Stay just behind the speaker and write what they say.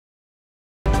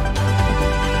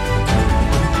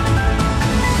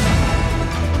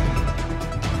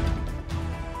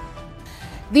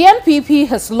The NPP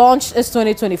has launched its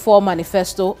 2024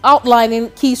 manifesto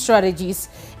outlining key strategies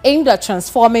aimed at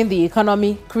transforming the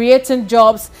economy, creating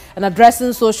jobs, and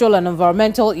addressing social and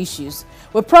environmental issues.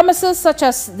 With promises such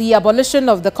as the abolition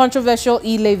of the controversial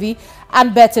e-levy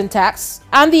and betting tax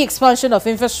and the expansion of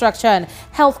infrastructure and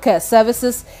healthcare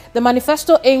services, the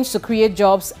manifesto aims to create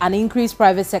jobs and increase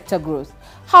private sector growth.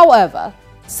 However,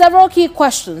 several key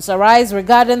questions arise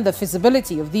regarding the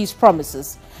feasibility of these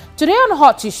promises. Today on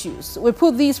Hot Issues, we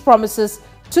put these promises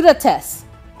to the test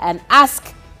and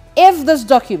ask if this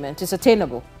document is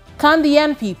attainable. Can the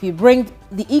NPP bring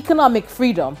the economic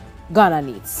freedom Ghana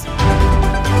needs?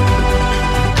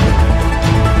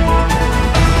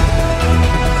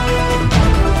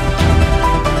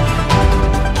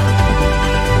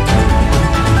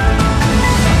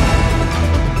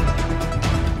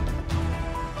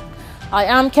 I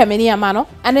am Kemini Amano,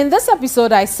 and in this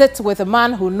episode I sit with a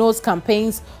man who knows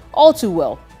campaigns all too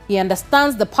well. He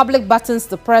understands the public buttons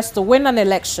to press to win an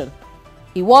election.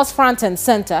 He was front and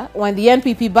center when the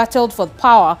NPP battled for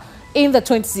power in the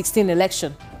 2016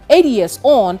 election. 8 years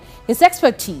on, his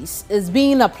expertise is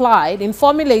being applied in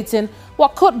formulating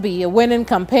what could be a winning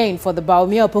campaign for the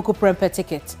Bawumia Opoku-Prempeh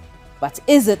ticket. But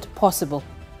is it possible?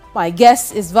 My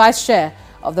guest is Vice Chair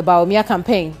of the Bawumia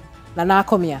campaign,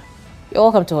 Akomea. You're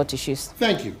welcome to Hot Issues.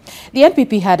 Thank you. The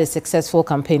NPP had a successful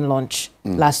campaign launch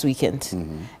last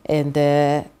weekend. And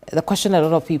the question a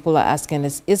lot of people are asking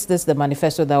is this the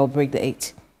manifesto that will break the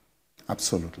 8?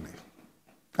 Absolutely.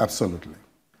 Absolutely.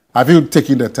 Have you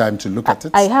taken the time to look at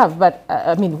it? I have, but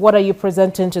I mean, what are you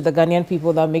presenting to the Ghanaian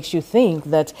people that makes you think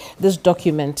that this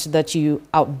document that you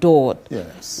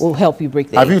outdoored will help you break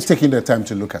the 8? Have you taken the time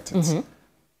to look at it?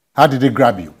 How did it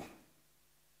grab you?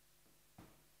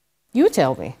 You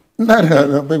tell me.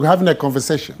 No, but we're having a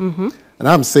conversation. And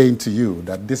I'm saying to you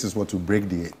that this is what will break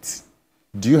the 8.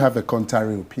 Do you have a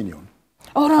contrary opinion?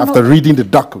 Oh, no, after reading the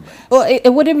document? Well,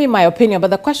 it wouldn't be my opinion, but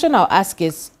the question I'll ask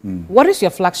is, what is your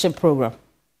flagship program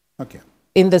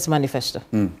in this manifesto?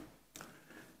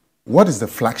 What is the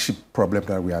flagship problem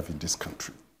that we have in this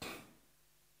country?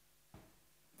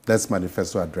 This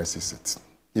manifesto addresses it.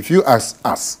 If you ask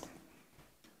us,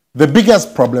 the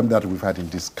biggest problem that we've had in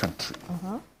this country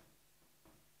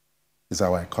is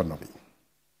our economy.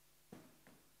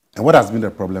 And what has been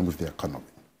the problem with the economy?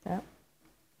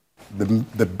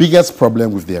 The biggest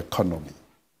problem with the economy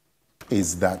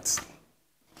is that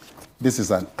this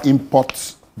is an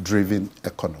import-driven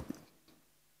economy.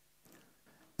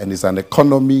 And it's an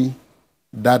economy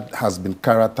that has been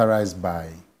characterized by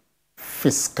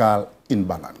fiscal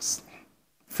imbalance.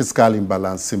 Fiscal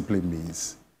imbalance simply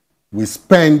means we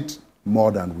spend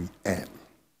more than we earn.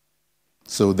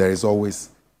 So there is always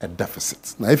a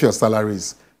deficit. Now, if your salary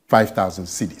is 5,000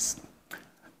 cedis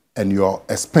and your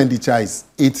expenditure is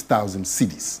 8,000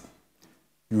 cedis,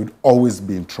 you would always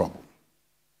be in trouble.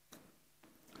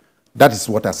 That is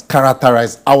what has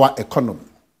characterized our economy.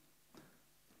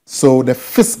 So the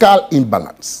fiscal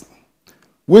imbalance,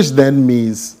 which then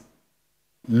means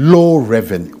low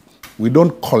revenue. We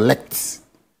don't collect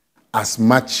as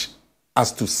much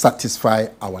as to satisfy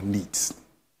our needs.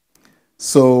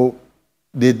 So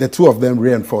the two of them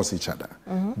reinforce each other.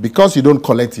 Because you don't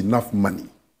collect enough money,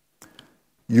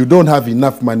 you don't have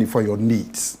enough money for your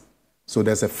needs. So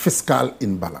there's a fiscal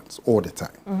imbalance all the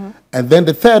time. And then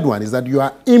the third one is that you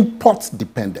are import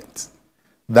dependent.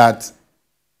 That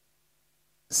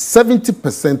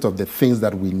 70% of the things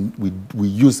that we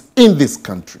use in this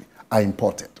country are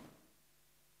imported.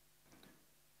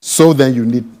 So then you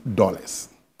need dollars.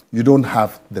 You don't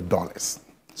have the dollars.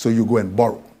 So you go and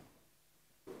borrow.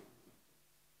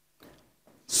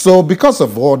 So because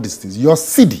of all these things, your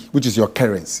cedi, which is your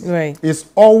currency, is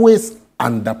always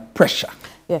under pressure.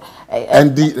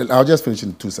 I'll just finish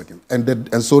in 2 seconds.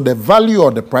 And so the value or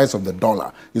the price of the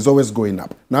dollar is always going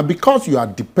up. Now, because you are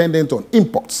dependent on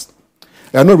imports,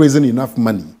 you are not raising enough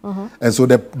money. And so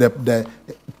the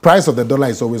price of the dollar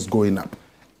is always going up.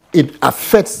 It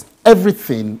affects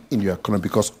everything in your economy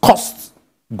because costs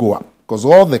go up. Because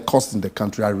all the costs in the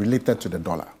country are related to the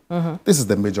dollar. This is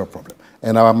the major problem.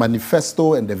 And our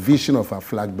manifesto and the vision of our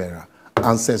flag bearer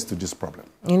answers to this problem.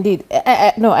 Indeed.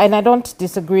 No, and I don't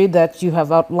disagree that you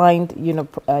have outlined,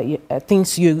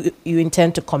 things you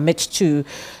intend to commit to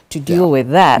deal with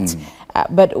that.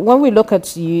 But when we look at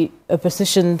the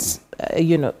opposition's,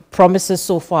 promises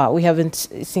so far, we haven't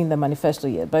seen the manifesto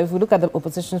yet. But if we look at the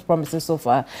opposition's promises so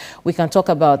far, we can talk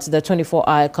about the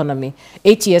 24-hour economy.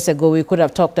 8 years ago, we could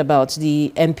have talked about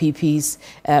the NPP's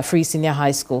free senior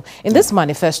high school. In this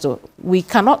manifesto, we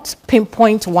cannot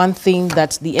pinpoint one thing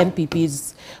that the NPP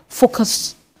is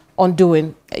focused on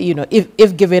doing you know,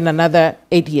 if given another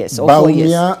 8 years or 4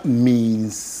 years? Bawumia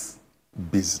means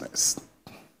business.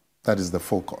 That is the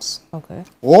focus. Okay.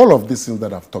 All of these things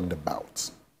that I've talked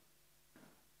about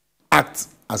act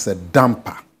as a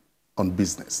damper on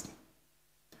business.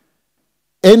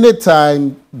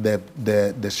 Anytime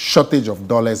the shortage of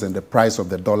dollars and the price of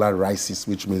the dollar rises,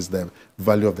 which means the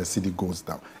value of the city goes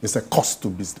down, it's a cost to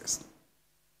business.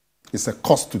 It's a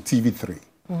cost to TV3.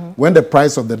 When the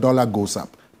price of the dollar goes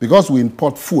up, because we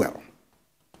import fuel,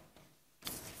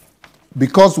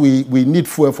 because we need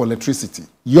fuel for electricity,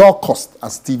 your cost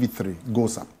as TV3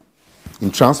 goes up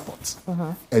in transport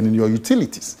and in your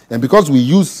utilities. And because we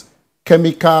use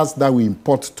chemicals that we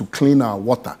import to clean our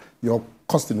water, your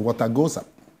cost in water goes up.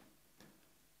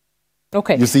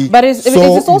 Okay. You see, but it's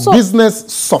also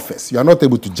business suffers. You are not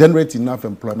able to generate enough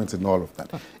employment and all of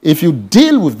that. If you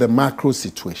deal with the macro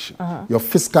situation, your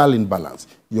fiscal imbalance,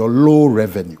 your low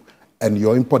revenue, and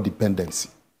your import dependency,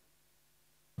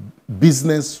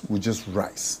 business will just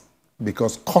rise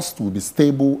because cost will be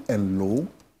stable and low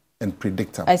and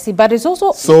predictable. I see, but it's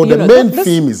also... So the main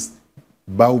theme is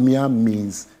Bawumia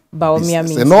means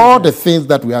business. And all the things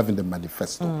that we have in the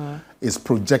manifesto is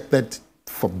projected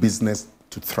for business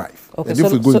to thrive. Okay, and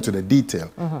if we go into the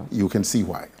detail, you can see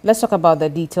why. Let's talk about the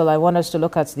detail. I want us to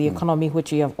look at the economy,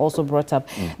 which you have also brought up.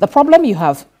 The problem you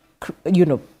have, you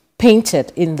know,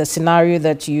 painted in the scenario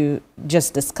that you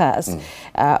just discussed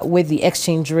with the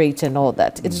exchange rate and all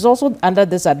that. It is also under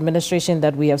this administration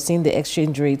that we have seen the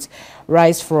exchange rates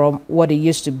rise from what it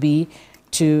used to be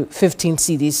to 15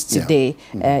 cedis today,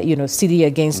 you know, cedi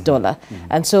against dollar.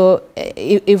 And so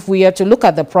if we are to look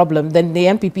at the problem, then the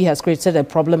NPP has created a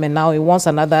problem and now it wants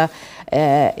another,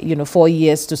 you know, 4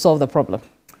 years to solve the problem.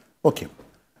 Okay.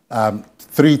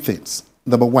 3 things.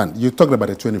 Number one, you talked about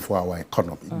a 24-hour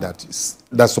economy.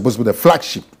 That's supposed to be the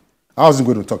flagship. I wasn't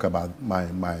going to talk about my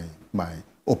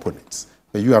opponents,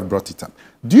 but you have brought it up.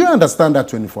 Do you understand that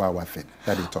 24-hour thing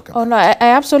that you talk about? Oh, no, I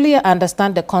absolutely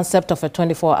understand the concept of a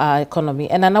 24-hour economy.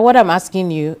 And I know what I'm asking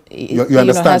you, you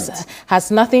understand has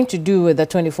nothing to do with the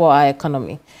 24-hour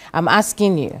economy. I'm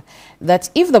asking you that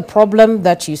if the problem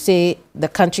that you say the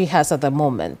country has at the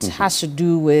moment has to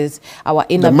do with our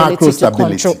inability to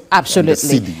control,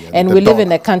 absolutely, and we live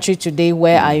in a country today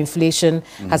where our inflation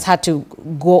has had to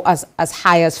go as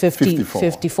high as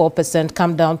 54%,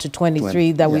 come down to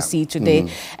 23 that we see today,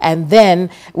 and then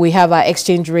we have our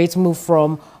exchange rates move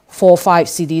from 4 or 5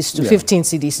 cedis to 15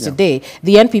 cedis today.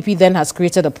 The NPP then has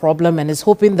created a problem and is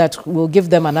hoping that we'll give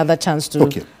them another chance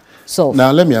to solve.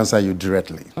 Now let me answer you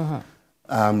directly.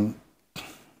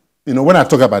 You know, when I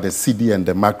talk about the CD and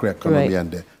the macroeconomy,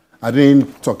 and I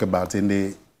didn't talk about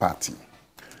any party,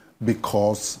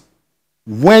 because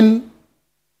when,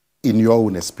 in your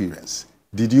own experience,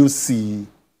 did you see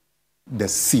the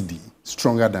CD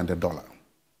stronger than the dollar?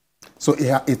 So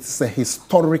it's a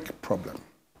historic problem.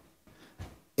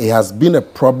 It has been a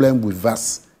problem with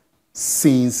us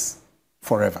since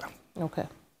forever. Okay.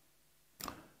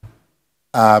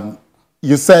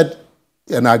 You said,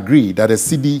 and I agree, that a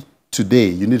CD today,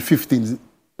 you need 15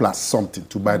 plus something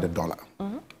to buy the dollar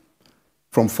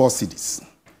from 4 cedis.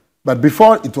 But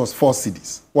before it was 4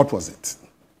 cedis, what was it?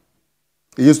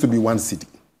 It used to be 1 cedi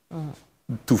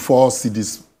to 4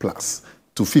 cedis plus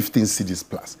to 15 cedis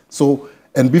plus. So,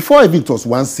 and before even it was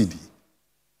 1 cedi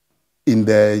in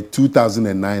the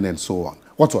 2009 and so on,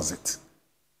 what was it?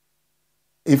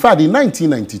 In fact, in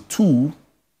 1992,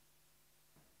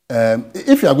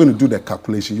 if you are going to do the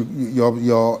calculation,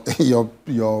 your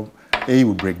A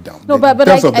will break down. No, but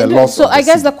I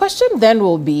guess the question then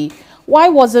will be, why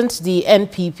wasn't the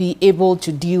NPP able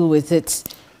to deal with it,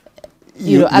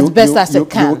 as best as it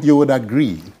can? You would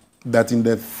agree that in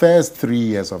the first 3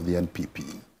 years of the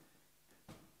NPP,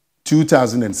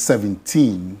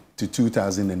 2017 to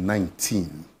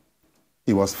 2019,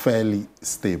 it was fairly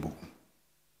stable.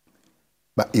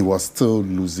 But it was still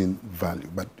losing value.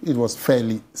 But it was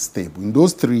fairly stable. In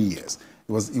those 3 years,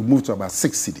 it moved to about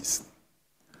 6 cities.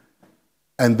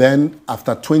 And then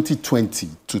after 2020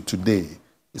 to today,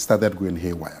 it started going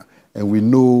haywire. And we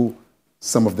know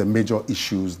some of the major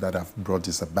issues that have brought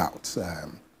this about.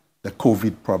 The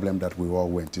COVID problem that we all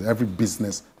went through. Every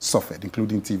business suffered,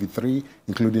 including TV3,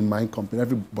 including my company.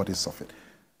 Everybody suffered.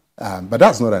 But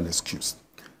that's not an excuse.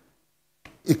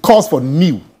 It calls for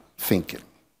new thinking.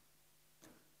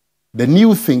 The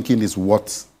new thinking is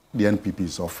what the NPP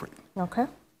is offering. Okay.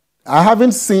 I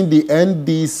haven't seen the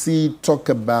NDC talk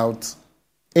about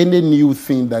any new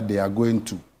thing that they are going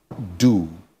to do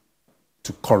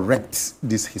to correct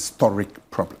this historic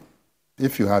problem.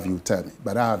 If you have, you tell me,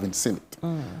 but I haven't seen it.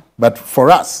 But for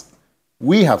us,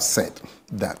 we have said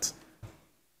that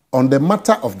on the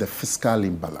matter of the fiscal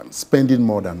imbalance, spending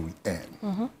more than we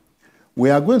earn, we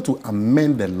are going to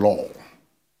amend the law,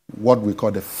 what we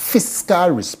call the fiscal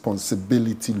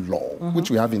responsibility law, which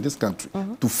we have in this country,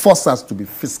 to force us to be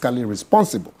fiscally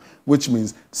responsible, which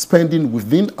means spending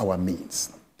within our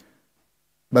means.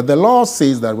 But the law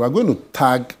says that we are going to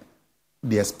tag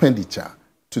the expenditure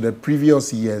to the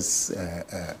previous year's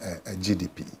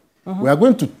GDP. We are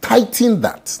going to tighten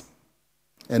that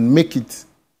and make it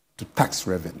to tax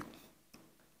revenue.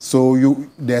 So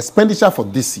the expenditure for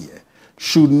this year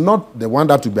should not, the one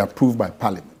that will be approved by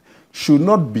Parliament, should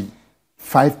not be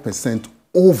 5%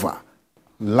 over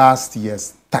last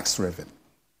year's tax revenue,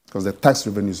 because the tax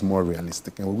revenue is more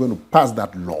realistic, and we're going to pass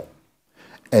that law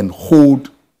and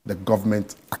hold the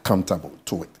government accountable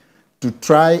to it, to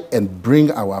try and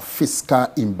bring our fiscal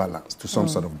imbalance to some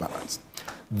sort of balance.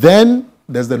 Then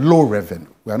there's the low revenue.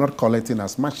 We are not collecting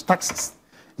as much taxes.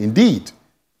 Indeed,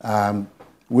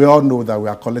 we all know that we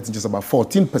are collecting just about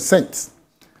 14%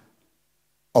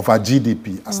 of our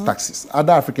GDP as taxes.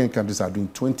 Other African countries are doing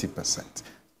 20%,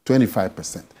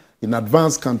 25%. In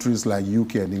advanced countries like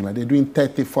UK and England, they're doing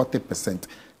 30, 40%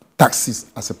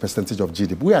 taxes as a percentage of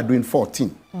GDP. We are doing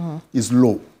 14. It's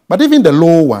low. But even the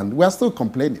low one, we are still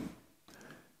complaining.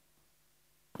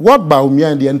 What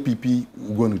Bawumia and the NPP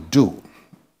are going to do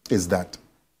is that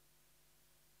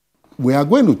we are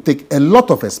going to take a lot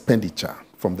of expenditure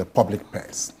from the public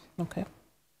purse. Okay.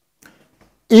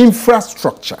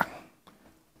 Infrastructure,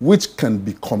 which can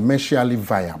be commercially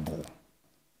viable.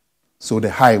 So the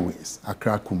highways,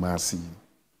 Accra Kumasi,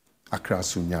 Accra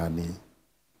Sunyani,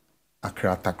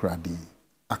 Accra Takrady,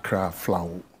 Accra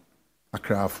Flow,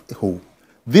 Accra Ho.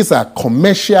 These are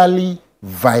commercially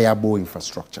viable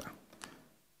infrastructure.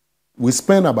 We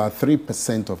spend about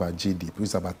 3% of our GDP, which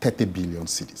is about 30 billion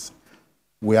cedis.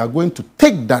 We are going to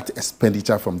take that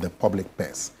expenditure from the public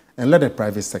purse and let the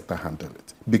private sector handle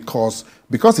it, because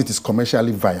it is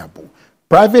commercially viable.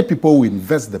 Private people will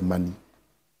invest the money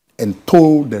and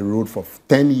toll the road for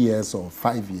 10 years or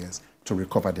 5 years to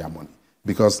recover their money,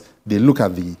 because they look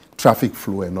at the traffic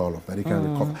flow and all of that. They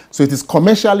can recover. So it is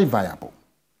commercially viable.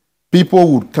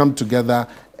 People would come together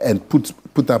and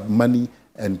put up money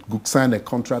and sign a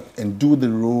contract and do the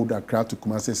road Accra to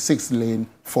Kumasi, 6-lane,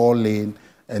 4-lane,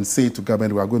 and say to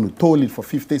government, we are going to toll it for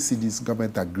 50 cedis,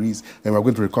 government agrees, and we're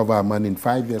going to recover our money in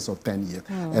 5 years or 10 years.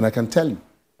 And I can tell you,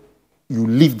 you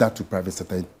leave that to private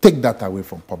sector and take that away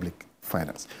from public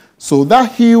finance. So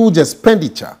that huge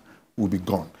expenditure will be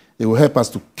gone. It will help us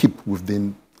to keep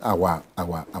within our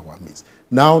means.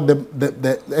 Now,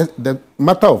 the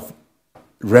matter of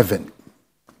revenue,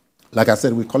 like I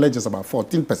said, we collect just about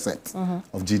 14%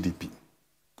 of GDP.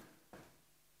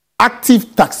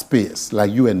 Active taxpayers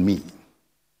like you and me,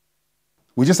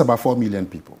 we're just about 4 million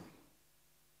people.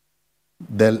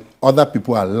 The other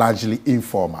people are largely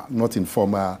informal, not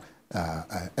informal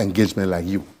engagement like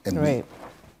you and me.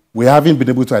 We haven't been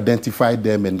able to identify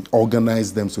them and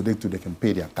organize them so they can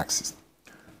pay their taxes.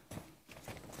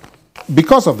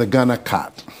 Because of the Ghana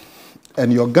card,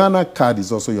 and your Ghana card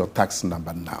is also your tax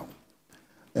number now.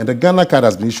 And the Ghana card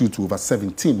has been issued to over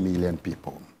 17 million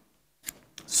people.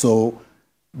 So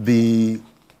the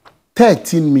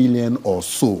 13 million or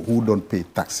so who don't pay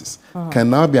taxes can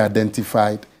now be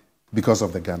identified because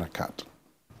of the Ghana card.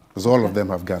 Because all of them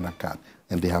have Ghana card,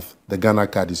 and the Ghana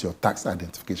card is your tax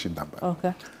identification number.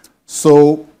 Okay.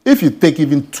 So if you take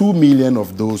even 2 million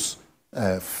of those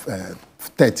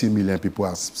 13 million people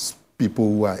as people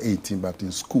who are 18 but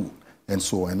in school and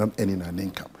so on, not earning an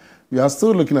income, we are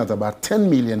still looking at about 10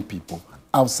 million people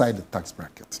outside the tax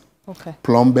bracket. Okay.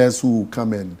 Plumbers who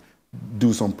come and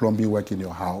do some plumbing work in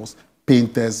your house,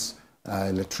 painters,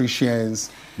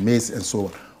 electricians, maids, and so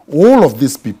on. All of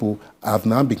these people have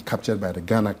now been captured by the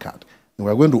Ghana card. And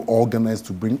we're going to organize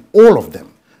to bring all of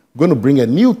them. We're going to bring a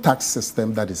new tax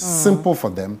system that is simple for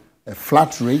them, a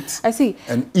flat rate. I see.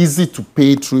 And easy to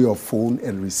pay through your phone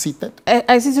and receipted.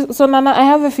 I see. So, Nana, I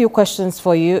have a few questions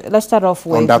for you. Let's start off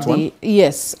with on that one?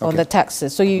 Yes, okay. On the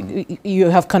taxes. So you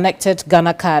have connected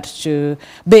Ghana card to,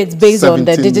 based on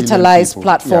the digitalized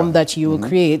platform that you will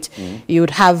create, you would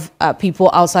have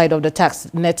people outside of the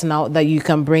tax net now that you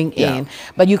can bring in.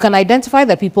 But you can identify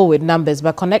the people with numbers,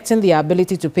 but connecting the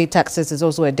ability to pay taxes is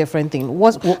also a different thing.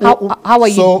 How are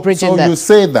you bridging that? So you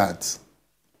say that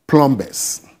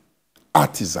plumbers,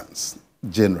 artisans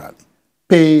generally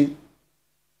pay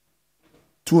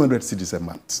 200 cedis a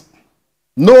month.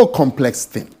 No complex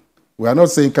thing. We are not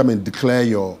saying come and declare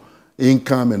your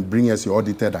income and bring us your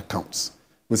audited accounts.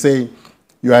 We say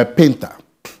you are a painter.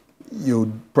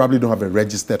 You probably don't have a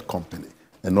registered company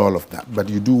and all of that, but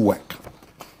you do work.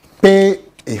 Pay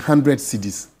 100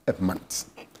 cedis a month.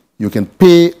 You can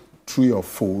pay through your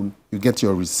phone. You get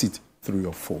your receipt through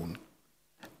your phone.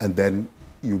 And then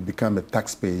you become a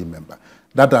tax-paying member.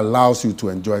 That allows you to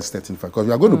enjoy certain factors. Because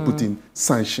you are going to put in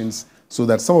sanctions so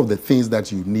that some of the things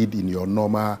that you need in your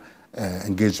normal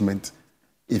engagement,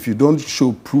 if you don't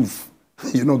show proof,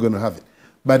 you're not going to have it.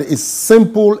 But it's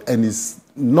simple and it's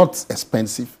not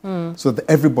expensive so that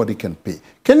everybody can pay.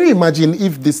 Can you imagine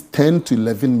if these 10 to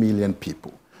 11 million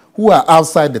people who are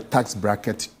outside the tax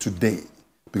bracket today,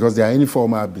 because they are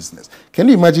informal business, can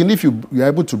you imagine if you're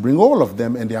able to bring all of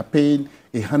them and they are paying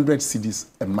 100 cedis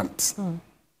a month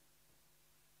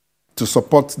to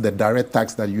support the direct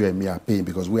tax that you and me are paying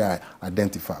because we are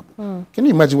identifiable? Can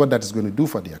you imagine what that is going to do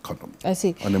for the economy? I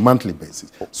see. On a monthly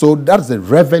basis. So that's the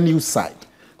revenue side.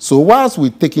 So whilst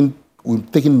we're taking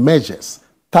measures,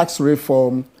 tax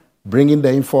reform, bringing the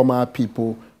informal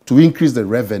people to increase the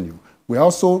revenue, we're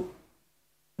also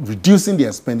reducing the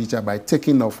expenditure by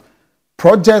taking off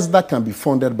projects that can be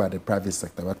funded by the private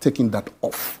sector. We're taking that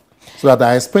off so that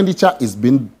our expenditure is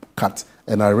being cut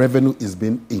and our revenue is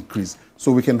being increased.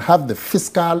 So we can have the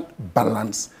fiscal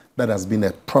balance that has been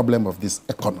a problem of this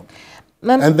economy.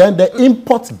 And then the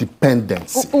import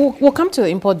dependency. We'll come to the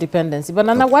import dependency. But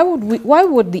Nana, okay, why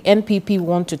would the NPP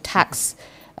want to tax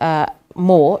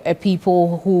more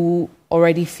people who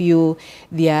already feel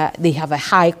they have a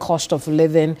high cost of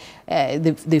living?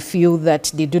 They feel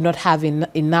that they do not have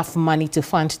enough money to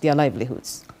fund their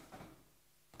livelihoods.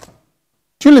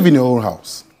 Do you live in your own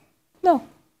house? No.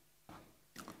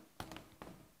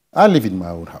 I live in my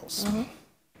own house.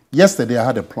 Yesterday, I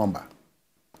had a plumber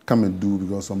come and do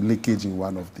because some leakage in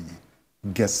one of the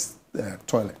guest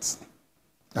toilets.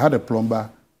 I had a plumber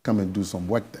come and do some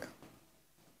work there.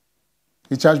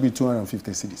 He charged me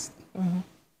 250 cedis.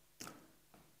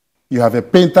 You have a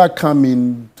painter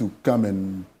coming to come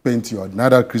and paint your. Now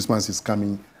that Christmas is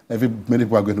coming, many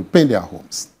people are going to paint their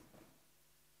homes.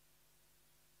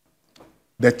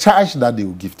 The charge that they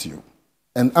will give to you,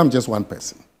 and I'm just one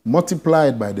person,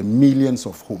 multiplied by the millions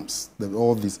of homes,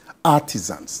 all these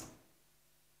artisans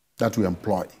that we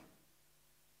employ.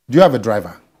 Do you have a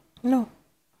driver? No.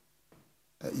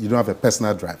 You don't have a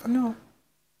personal driver? No.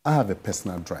 I have a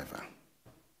personal driver.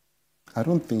 I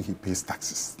don't think he pays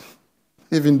taxes,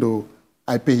 even though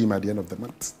I pay him at the end of the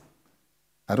month.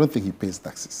 I don't think he pays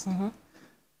taxes.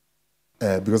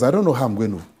 Because I don't know how I'm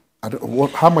going to,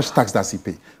 how much tax does he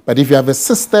pay? But if you have a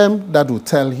system that will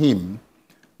tell him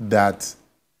that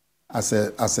as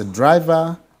a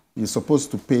driver, you're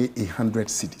supposed to pay 100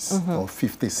 cedis or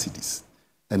 50 cedis.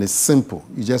 And it's simple.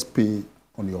 You just pay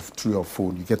through your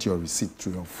phone. You get your receipt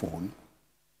through your phone.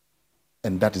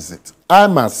 And that is it. I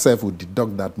myself would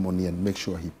deduct that money and make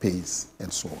sure he pays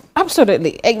and so on.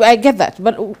 Absolutely. I get that.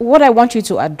 But what I want you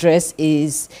to address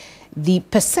is the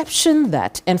perception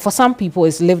that, and for some people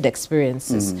it's lived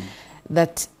experiences,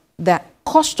 that the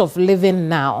cost of living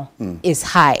now is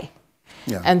high.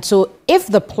 Yeah. And so if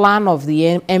the plan of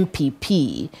the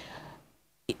NPP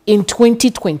in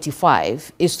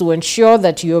 2025 is to ensure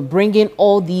that you're bringing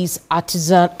all these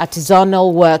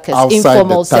artisanal workers,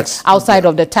 informal outside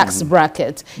of the tax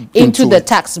bracket, into the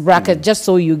tax bracket, just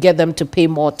so you get them to pay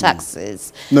more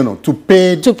taxes. No, to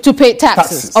pay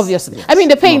taxes, obviously. Yes. I mean,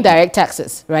 they're paying direct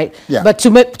taxes, right? Yeah. But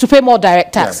to pay more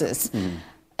direct taxes. Yeah.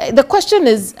 The question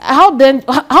is, how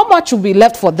much will be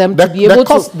left for them to be able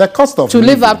to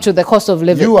live up to the cost of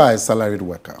living? You are a salaried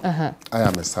worker. I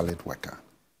am a salaried worker.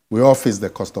 We all face the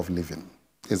cost of living,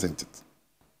 isn't it?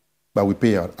 But we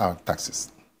pay our taxes.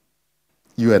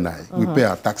 You and I, we pay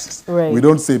our taxes. Right. We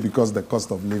don't say because the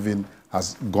cost of living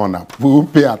has gone up. We will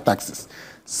pay our taxes.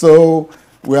 So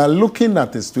we are looking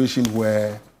at a situation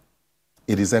where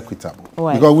it is equitable.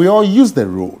 Right. Because we all use the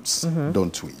roads,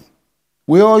 don't we?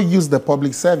 We all use the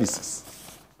public services,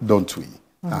 don't we?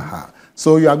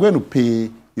 So you are going to pay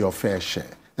your fair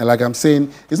share. And like I'm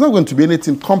saying, it's not going to be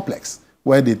anything complex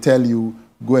where they tell you,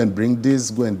 go and bring this,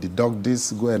 go and deduct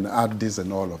this, go and add this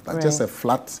and all of that. Right. Just a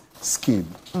flat scheme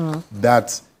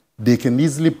that they can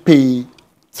easily pay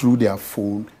through their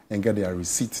phone and get their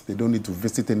receipts. They don't need to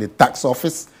visit any tax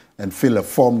office and fill a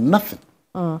form, nothing.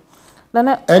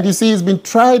 And you see, it's been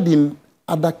tried in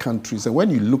other countries. And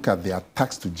when you look at their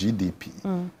tax to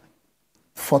GDP,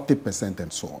 40%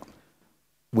 and so on.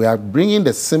 We are bringing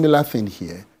the similar thing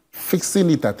here,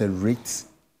 fixing it at a rate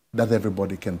that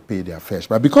everybody can pay their fair share.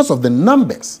 But because of the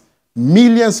numbers,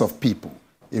 millions of people,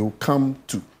 it will come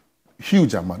to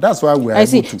huge amount. That's why we are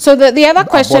able to. So the other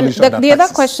question, the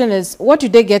other question is, what do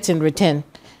they get in return?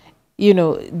 You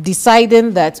know,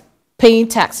 deciding that paying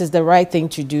tax is the right thing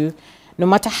to do, no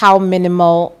matter how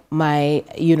minimal my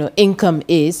income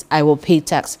is, I will pay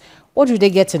tax. What do they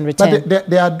get in return? But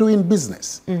they are doing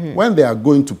business. When they are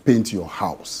going to paint your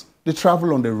house, They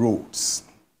travel on the roads,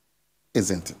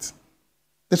 isn't it?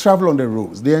 They travel on the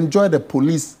roads. They enjoy the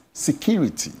police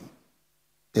security,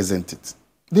 isn't it?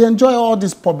 They enjoy all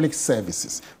these public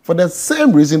services for the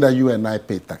same reason that you and I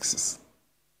pay taxes.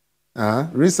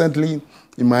 Recently,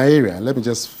 in my area,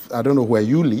 I don't know where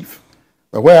you live,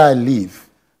 but where I live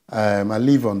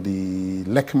on the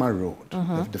Lekma Road,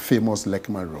 the famous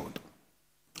Lekma Road.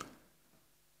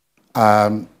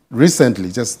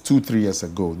 Recently, just 2-3 years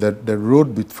ago, the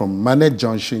road from Mane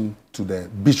Junction to the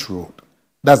Beach Road,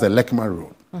 that's the Lekma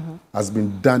Road, has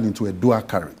been done into a dual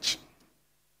carriage.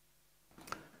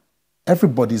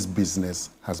 Everybody's business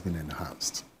has been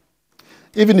enhanced.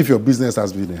 Even if your business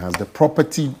has been enhanced,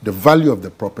 the value of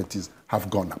the properties have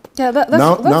gone up. Yeah,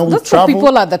 that's for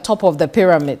people at the top of the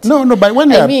pyramid. No, but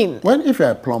if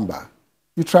you're a plumber,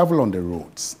 you travel on the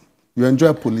roads. You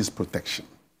enjoy police protection,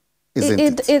 isn't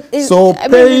it?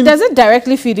 Does it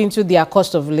directly feed into their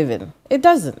cost of living? It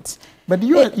doesn't. But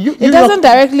it doesn't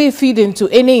directly feed into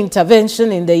any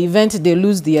intervention in the event they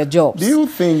lose their jobs. Do you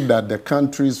think that the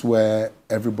countries where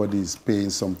everybody is paying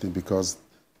something because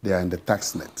they are in the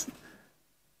tax net,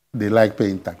 they like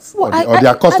paying tax, or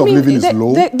their cost of living is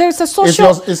low? There's a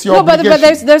social. But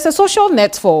there's a social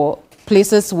net for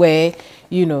places where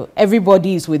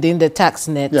everybody is within the tax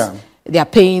net. Yeah. They are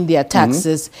paying their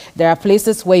taxes. There are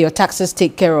places where your taxes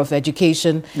take care of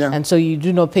education, and so you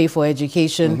do not pay for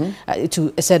education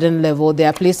to a certain level. There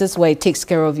are places where it takes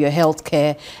care of your health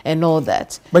care and all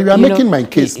that. But you are making my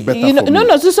case better for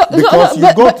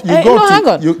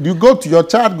me. Your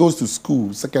child goes to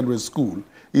school, secondary school,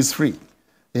 it's free.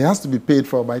 It has to be paid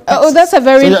for by taxes. Oh, that's a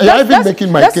very... So you're even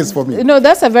making my case for me. No,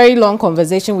 that's a very long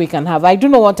conversation we can have. I do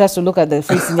not want us to look at the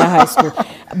free senior high school.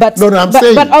 But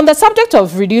saying... But on the subject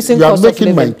of reducing cost of living...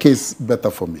 You are making my case better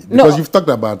for me. Because you've talked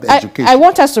about education. I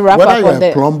want us to wrap up on Whether you're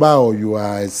a plumber or you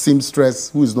are a seamstress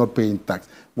who is not paying tax,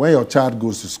 when your child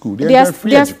goes to school, they are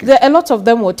free education. A lot of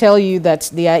them will tell you that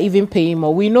they are even paying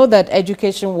more. We know that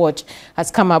Education Watch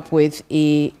has come up with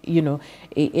a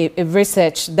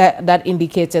research that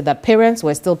indicated that parents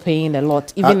were still paying a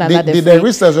lot, even under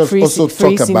the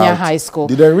free senior high school.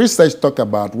 Did the research talk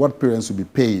about what parents would be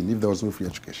paying if there was no free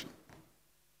education?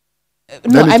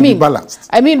 No, I mean,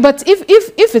 but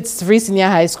if it's free senior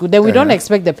high school, then we don't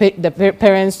expect the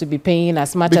parents to be paying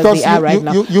as much as they are right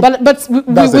now. But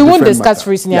we won't discuss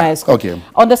free senior high school. Okay.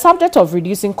 On the subject of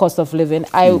reducing cost of living,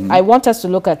 I want us to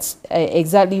look at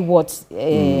exactly what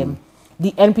the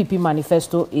NPP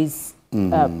manifesto is,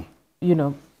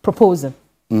 proposing.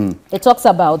 It talks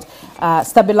about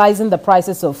stabilizing the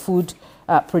prices of food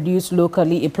produced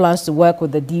locally. It plans to work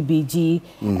with the DBG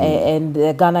and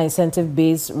the Ghana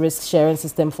Incentive-Based Risk-Sharing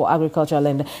System for Agricultural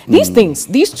Lending.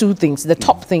 These two things, the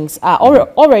top things, are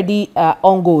already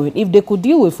ongoing. If they could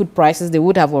deal with food prices, they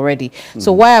would have already.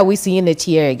 So why are we seeing it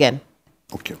here again?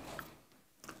 Okay.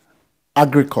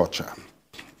 Agriculture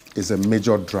is a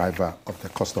major driver of the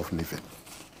cost of living.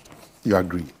 You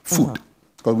agree? Food.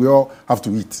 Because we all have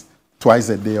to eat twice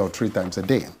a day or 3 times a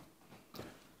day.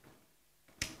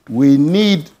 We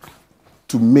need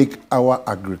to make our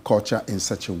agriculture in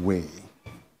such a way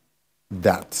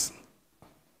that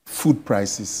food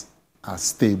prices are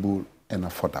stable and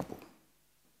affordable.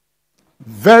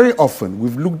 Very often,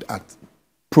 we've looked at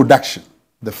production,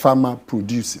 the farmer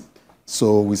producing.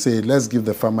 So we say, let's give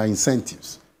the farmer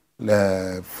incentives,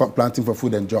 planting for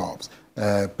food and jobs,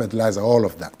 fertilizer, all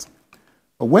of that.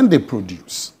 But when they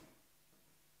produce,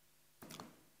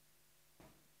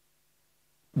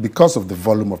 because of the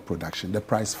volume of production, the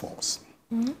price falls.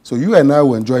 So you and I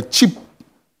will enjoy cheap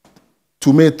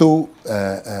tomato,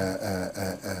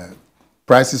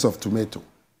 prices of tomato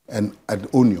and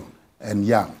onion and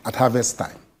yam at harvest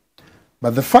time.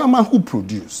 But the farmer who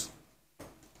produce,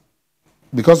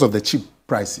 because of the cheap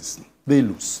prices, they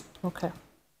lose. Okay.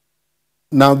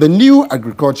 Now, the new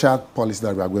agricultural policy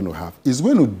that we are going to have is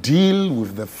going to deal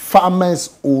with the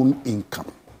farmer's own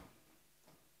income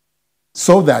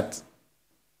so that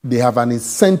they have an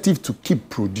incentive to keep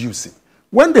producing.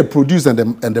 When they produce and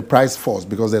the price falls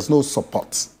because there's no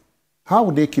support, how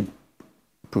will they keep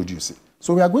producing?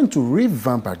 So we are going to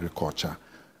revamp agriculture,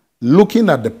 looking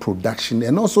at the production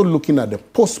and also looking at the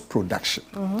post-production,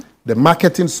 the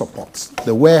marketing support,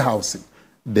 the warehousing,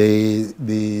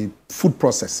 the food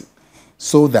processing,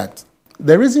 so that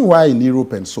the reason why in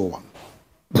Europe and so on,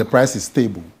 the price is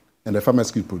stable and the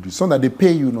farmers can produce, so that they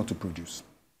pay you not to produce.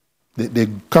 They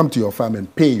come to your farm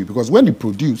and pay you, because when you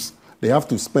produce, they have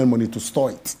to spend money to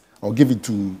store it or give it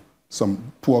to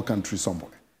some poor country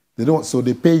somewhere. They don't, so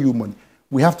they pay you money.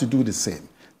 We have to do the same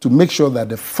to make sure that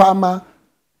the farmer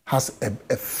has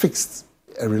a fixed,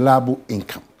 a reliable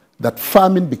income, that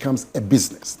farming becomes a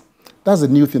business. That's a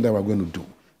new thing that we're going to do.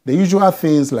 The usual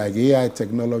things like AI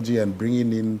technology and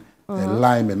bringing in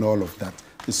lime and all of that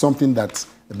is something that,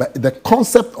 the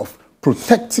concept of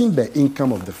protecting the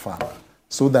income of the farmer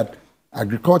so that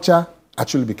agriculture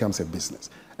actually becomes a business.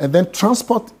 And then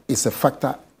transport is a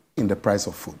factor in the price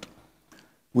of food.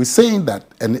 We're saying that,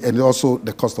 and also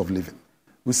the cost of living.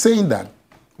 We're saying that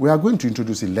we are going to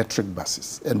introduce electric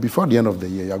buses. And before the end of the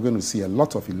year, you're going to see a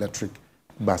lot of electric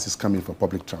buses coming for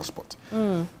public transport.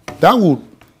 That will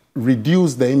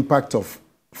reduce the impact of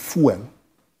fuel,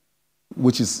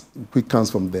 which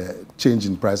comes from the change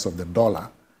in price of the dollar,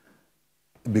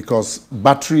 because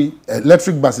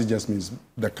electric buses just means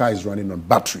the car is running on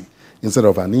battery instead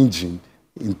of an engine,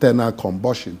 internal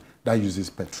combustion that uses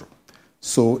petrol.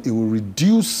 So it will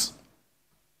reduce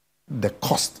the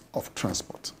cost of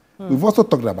transport. We've also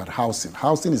talked about housing.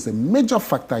 Housing is a major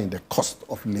factor in the cost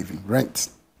of living, rent.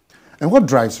 And what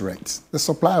drives rent? The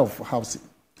supply of housing.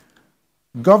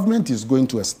 Government is going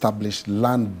to establish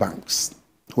land banks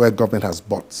where government has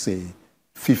bought, say,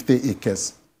 50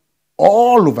 acres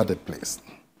all over the place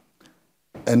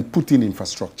and put in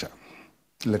infrastructure,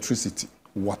 electricity,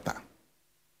 water,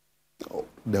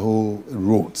 the whole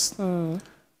roads.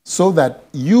 So that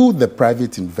you, the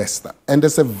private investor, and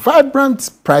there's a vibrant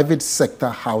private sector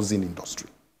housing industry,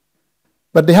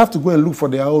 but they have to go and look for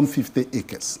their own 50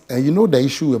 acres. And you know the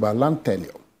issue about land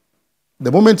tenure.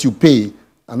 The moment you pay,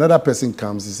 another person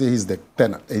comes, he says he's the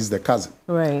tenant, he's the cousin.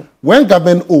 Right. When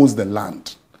government owns the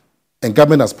land and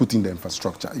government has put in the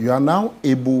infrastructure, you are now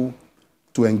able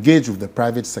to engage with the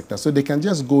private sector so they can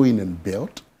just go in and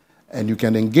build, and you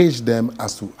can engage them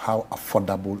as to how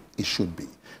affordable it should be.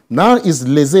 Now it's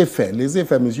laissez-faire.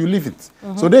 Laissez-faire means you leave it.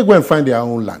 So they go and find their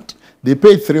own land. They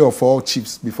pay 3 or 4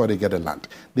 chips before they get the land.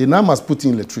 They now must put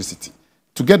in electricity.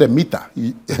 To get a meter,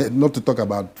 not to talk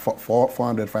about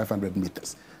 400, 500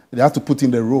 meters. They have to put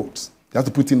in the roads. They have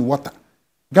to put in water.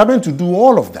 Government to do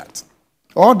all of that.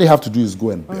 All they have to do is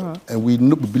go and build. And we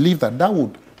believe that that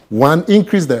would, 1,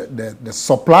 increase the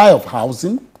supply of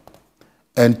housing,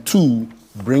 and 2,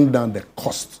 bring down the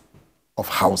cost of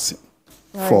housing.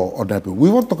 For other people. We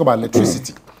won't talk about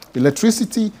electricity.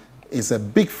 Electricity is a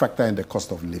big factor in the cost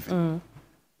of living.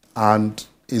 And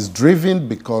is driven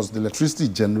because the electricity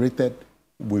generated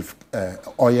with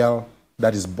oil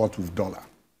that is bought with dollar.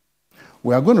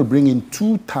 We are going to bring in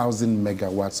 2,000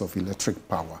 megawatts of electric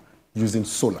power using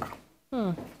solar.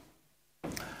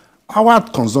 Our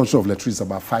consumption of electricity is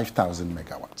about 5,000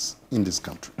 megawatts in this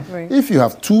country. If you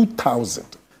have 2,000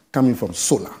 coming from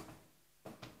solar,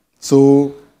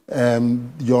 so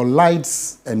your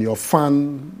lights and your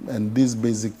fan and these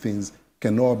basic things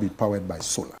can all be powered by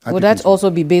solar. Would that also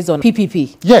be based on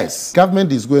PPP? Yes.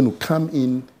 Government is going to come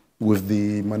in with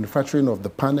the manufacturing of the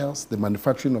panels, the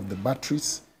manufacturing of the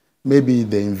batteries, maybe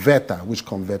the inverter, which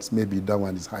converts, maybe that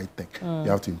one is high-tech. You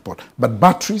have to import. But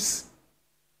batteries,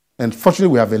 and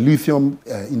fortunately we have a lithium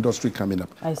industry coming up.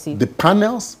 I see. The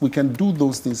panels, we can do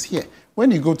those things here.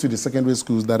 When you go to the secondary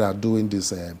schools that are doing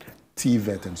this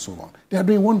TVET and so on, they are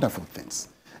doing wonderful things.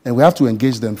 And we have to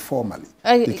engage them formally.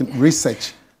 They can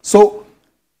research. So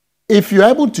if you're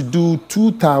able to do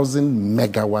 2,000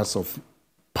 megawatts of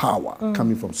power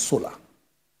coming from solar.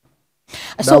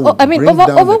 So, I mean,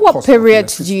 over what period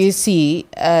do you see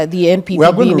the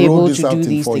NPP being able to do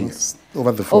these things?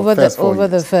 Over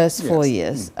the first 4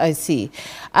 years. I see.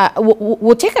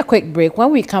 We'll take a quick break.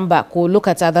 When we come back, we'll look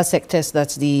at other sectors that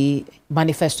the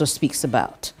manifesto speaks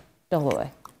about. Don't go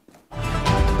away.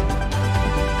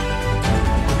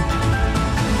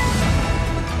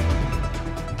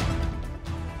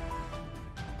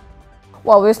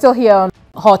 Well, we're still here on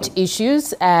Hot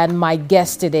Issues, and my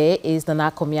guest today is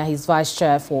Nana Akomea. He's vice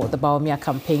chair for the Bawumia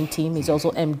campaign team. He's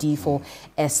also MD for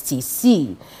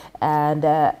STC. And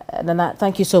Nana,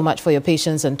 thank you so much for your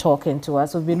patience and talking to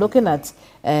us. We've been looking at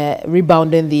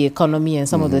rebounding the economy and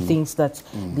some of the things that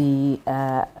the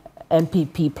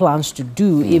NPP plans to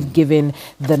do if given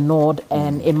the nod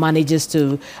and it manages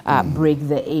to break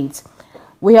the 8.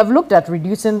 We have looked at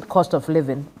reducing cost of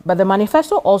living, but the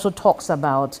manifesto also talks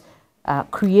about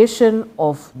creation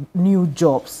of new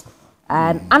jobs.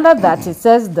 And under that, it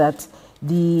says that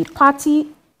the party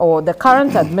or the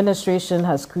current administration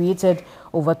has created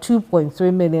over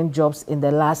 2.3 million jobs in the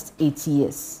last 8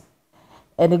 years.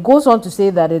 And it goes on to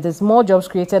say that it is more jobs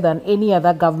created than any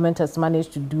other government has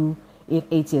managed to do in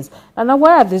 8 years. And now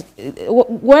where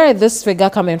is this figure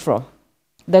coming from?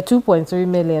 The 2.3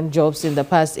 million jobs in the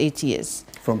past 8 years?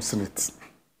 From Senate.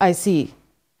 I see.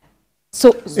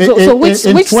 So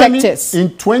which sectors?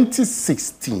 In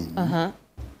 2016,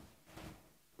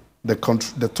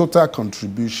 the total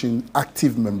contribution,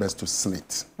 active members to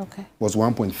SNIT, was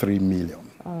 1.3 million.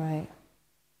 All right.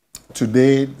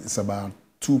 Today, it's about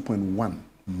 2.1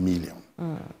 million.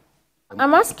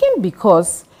 I'm asking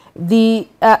because the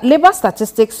labor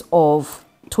statistics of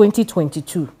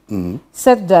 2022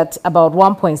 said that about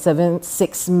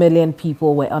 1.76 million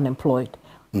people were unemployed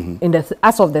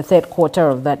as of the third quarter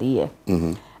of that year.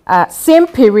 Same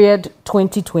period,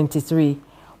 2023,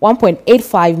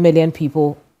 1.85 million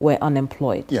people were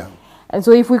unemployed. Yeah. And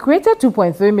so if we created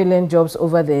 2.3 million jobs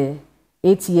over the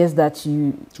 8 years that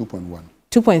you... 2.1.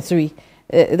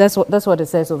 2.3. That's what it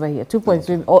says over here.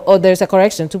 2.3. Or there's a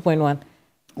correction, 2.1.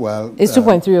 Well, it's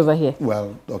 2.3 over here.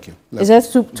 Well, okay. It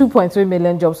says 2.3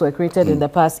 million jobs were created in the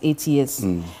past 8 years.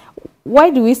 Why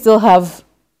do we still have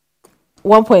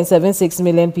 1.76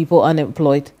 million people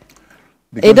unemployed?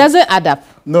 Because it doesn't add up.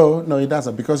 No, it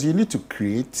doesn't. Because you need to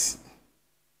create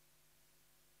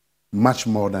much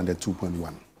more than the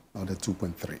 2.1 or the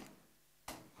 2.3.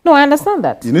 No, I understand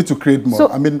that. You need to create more. So,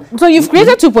 so you've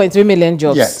created 2.3 million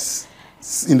jobs. Yes,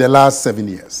 in the last 7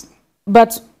 years.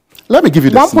 But let me give you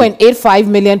the 1.85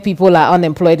 million people are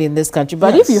unemployed in this country.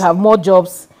 But if you have more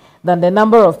jobs than the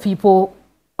number of people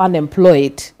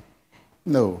unemployed.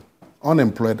 No,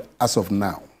 unemployed as of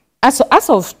now. As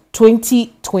of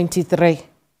 2023.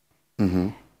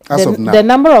 As of now. The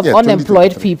number of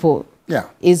unemployed people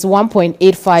is 1.85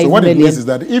 million. So what it means is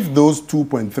that if those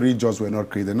 2.3 jobs were not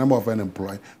created, the number of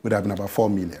unemployed would have been about 4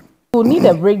 million. We'll need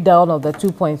a breakdown of the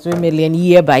 2.3 million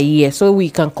year by year so we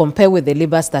can compare with the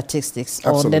labor statistics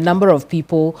on the number of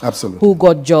people who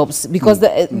got jobs. Because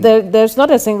there's not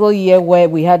a single year where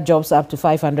we had jobs up to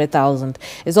 500,000.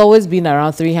 It's always been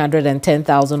around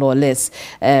 310,000 or less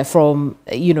from,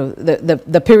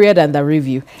 the period and the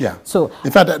review. Yeah. So,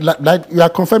 in fact, like you are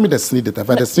confirming the SNIT data. In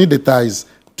fact, the SNIT data is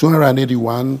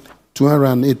 281,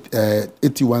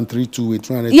 281,328,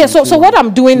 280. Yeah, so what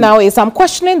I'm doing now is I'm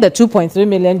questioning the 2.3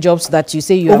 million jobs that you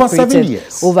say you have created. Over 7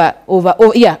 years. Over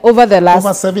the last...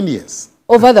 Over 7 years.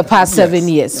 Over the past 7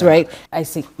 years, right? I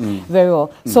see. Very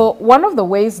well. So one of the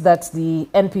ways that the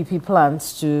NPP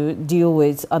plans to deal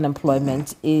with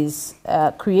unemployment is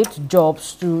create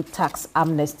jobs through tax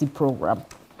amnesty program.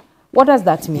 What does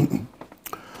that mean?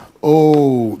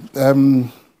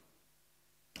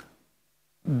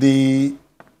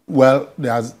 Well,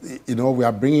 there's, we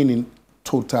are bringing in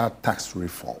total tax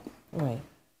reform. Right.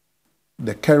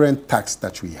 The current tax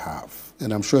that we have,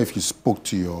 and I'm sure if you spoke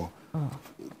to your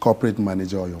corporate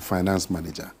manager or your finance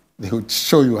manager, they would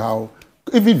show you how,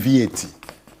 even VAT,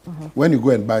 when you go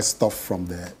and buy stuff from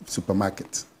the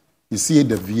supermarket, you see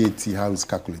the VAT, how it's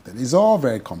calculated. It's all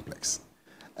very complex.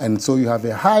 And so you have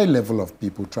a high level of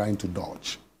people trying to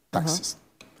dodge taxes.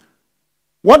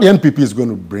 What the NPP is going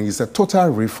to bring is a total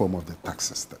reform of the tax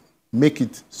system. Make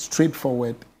it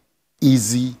straightforward,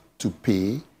 easy to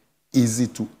pay, easy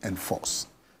to enforce.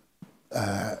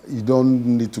 You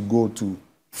don't need to go to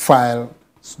file,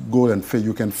 go and pay.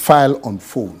 You can file on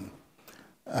phone.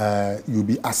 You'll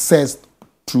be assessed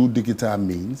through digital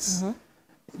means.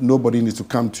 Nobody needs to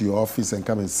come to your office and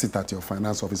come and sit at your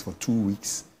finance office for 2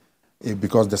 weeks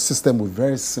because the system will be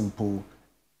very simple,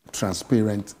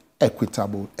 transparent,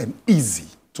 equitable, and easy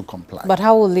to comply. But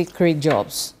how will it create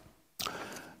jobs?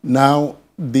 Now,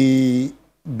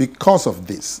 because of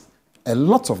this, a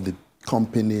lot of the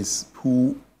companies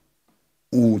who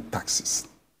owe taxes,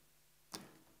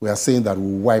 we are saying that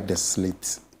we'll wipe the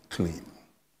slate clean.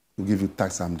 We'll give you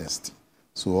tax amnesty.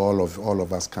 So all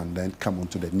of us can then come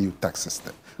onto the new tax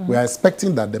system. We are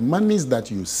expecting that the monies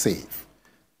that you save,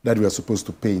 that we are supposed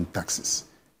to pay in taxes,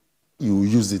 you will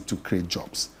use it to create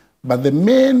jobs. But the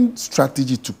main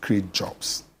strategy to create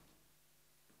jobs,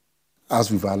 as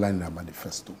we've outlined in our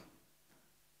manifesto,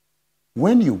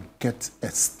 when you get a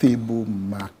stable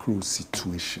macro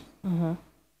situation,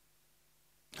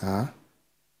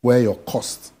 where your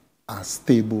costs are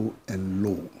stable and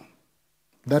low,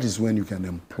 that is when you can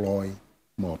employ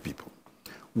more people.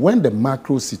 When the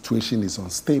macro situation is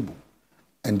unstable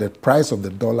and the price of the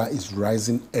dollar is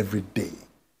rising every day,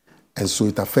 and so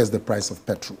it affects the price of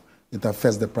petrol, it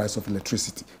affects the price of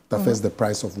electricity, it affects the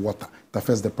price of water, it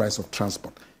affects the price of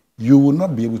transport, you will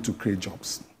not be able to create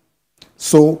jobs.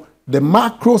 So the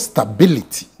macro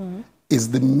stability is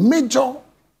the major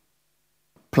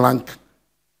plank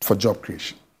for job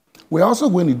creation. We're also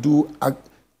going to do,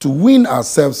 to win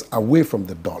ourselves away from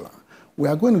the dollar, we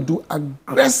are going to do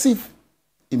aggressive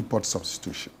import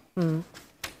substitution.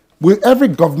 With every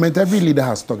government, every leader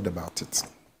has talked about it.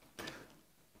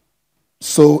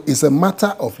 So it's a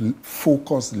matter of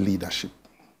focused leadership.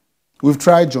 We've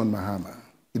tried John Mahama.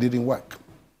 It didn't work.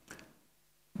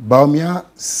 Bawumia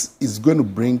is going to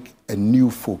bring a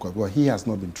new focus. Well, he has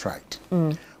not been tried.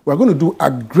 We're going to do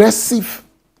aggressive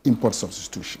import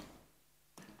substitution.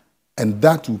 And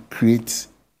that will create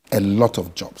a lot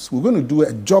of jobs. We're going to do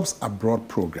a jobs abroad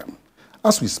program.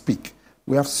 As we speak,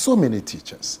 we have so many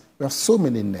teachers, we have so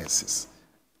many nurses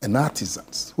and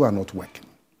artisans who are not working.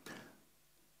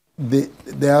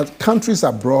 There are countries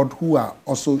abroad who are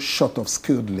also short of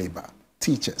skilled labor,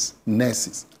 teachers,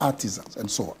 nurses, artisans, and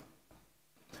so on.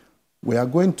 We are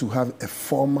going to have a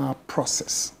formal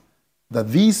process that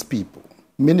these people,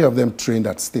 many of them trained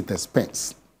at state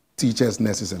expense, teachers,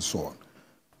 nurses, and so on,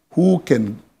 who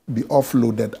can be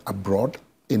offloaded abroad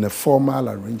in a formal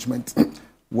arrangement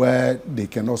where they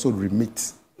can also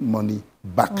remit money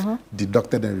back,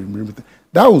 deducted and remitted.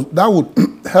 That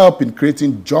would help in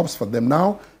creating jobs for them.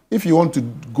 Now, if you want to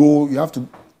go, you have to,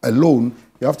 alone,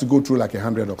 you have to go through like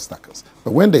 100 obstacles.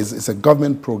 But when it's a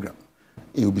government program,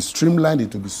 it will be streamlined,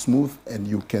 it will be smooth, and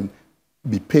you can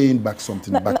be paying back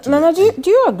something back to Nana, do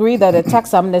you agree that the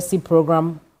tax amnesty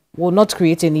program will not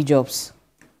create any jobs?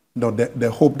 No, the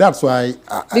hope, that's why...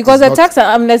 because the tax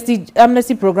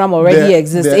amnesty program already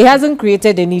exists. It hasn't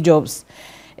created any jobs.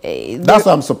 That's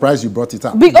why I'm surprised you brought it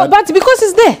up. But because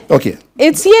it's there. Okay.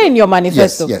 It's here in your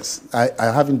manifesto. Yes. I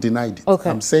haven't denied it. Okay.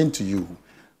 I'm saying to you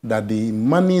that the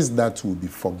monies that will be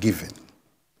forgiven,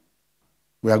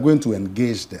 we are going to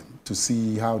engage them to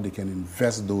see how they can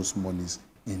invest those monies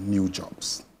in new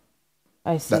jobs.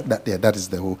 I see. That is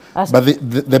the whole... But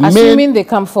assuming they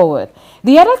come forward.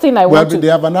 The other thing I want to... Well, they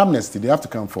have an amnesty. They have to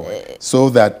come forward so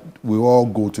that we all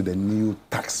go to the new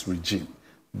tax regime.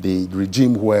 The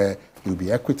regime where it will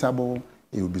be equitable,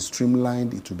 it will be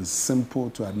streamlined, it will be simple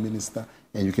to administer,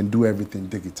 and you can do everything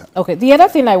digital. Okay. The other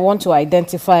thing I want to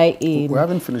identify in... We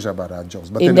haven't finished about our jobs.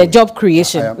 But in the job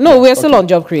creation. We're still on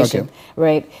job creation. Okay.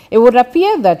 Right. It would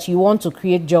appear that you want to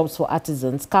create jobs for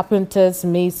artisans, carpenters,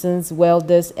 masons,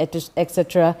 welders,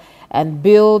 etc., and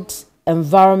build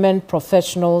environment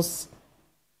professionals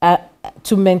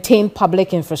to maintain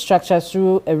public infrastructure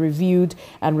through a reviewed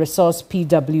and resourced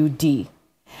PWD.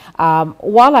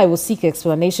 While I will seek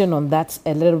explanation on that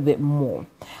a little bit more,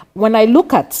 when I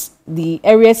look at the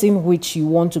areas in which you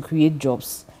want to create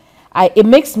jobs, it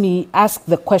makes me ask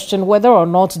the question whether or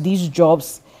not these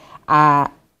jobs are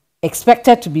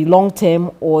expected to be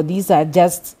long-term, or these are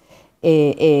just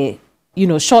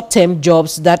short-term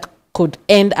jobs that could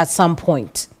end at some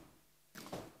point.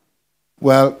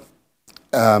 Well,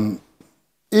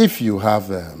 if you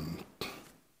have an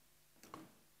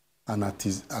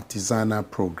artisanal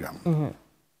program,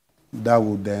 that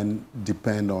would then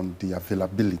depend on the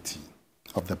availability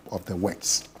of the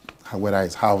works, whether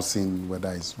it's housing,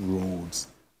 whether it's roads,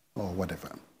 or whatever.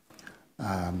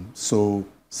 So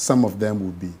some of them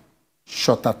will be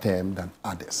shorter term than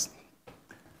others.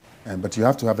 But you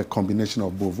have to have a combination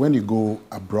of both. When you go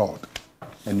abroad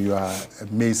and you are a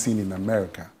mason in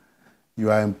America,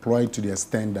 you are employed to the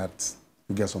extent that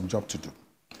you get some job to do.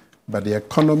 But the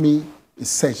economy is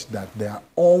such that there are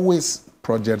always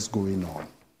projects going on,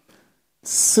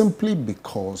 simply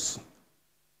because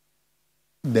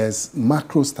there's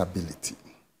macro stability.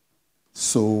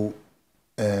 So,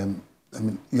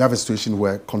 you have a situation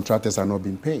where contractors are not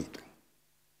being paid.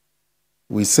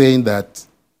 We're saying that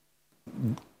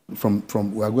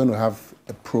we are going to have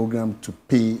a program to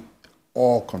pay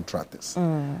all contractors.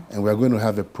 And we're going to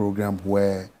have a program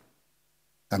where,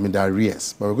 there are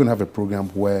arrears, but we're going to have a program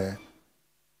where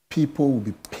people will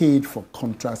be paid for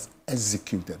contracts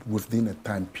executed within a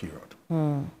time period.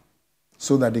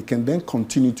 So that they can then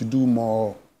continue to do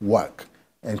more work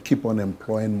and keep on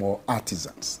employing more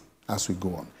artisans as we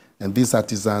go on. And these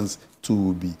artisans too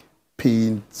will be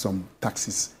paying some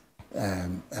taxes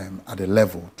at a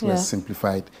level to a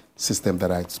simplified system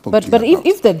that I spoke to you about. But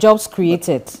if the jobs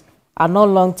created are not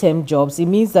long-term jobs, it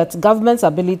means that government's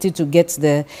ability to get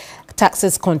the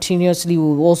taxes continuously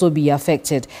will also be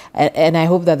affected. And I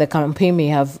hope that the campaign may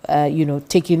have,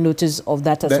 taken notice of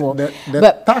that as well.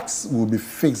 The tax will be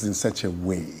fixed in such a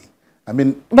way.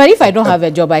 But if I don't have a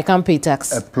job, I can't pay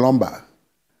tax. A plumber.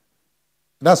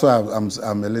 That's why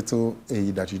I'm a little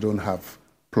that you don't have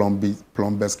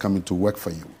plumbers coming to work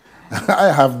for you.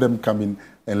 I have them coming,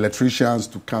 electricians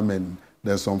to come, and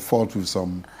there's some fault with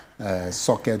some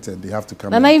socket, and they have to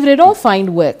come. And if they don't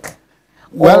find work,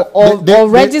 well, or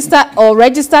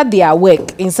register their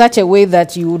work in such a way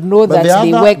that you would know that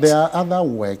they worked. There are other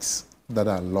works that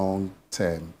are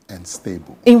long-term and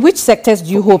stable. In which sectors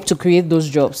do you hope to create those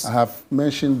jobs? I have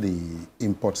mentioned the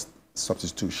import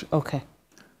substitution. Okay.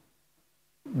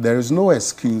 There is no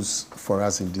excuse for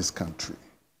us in this country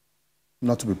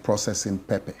not to be processing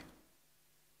pepper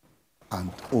and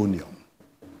onion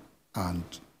and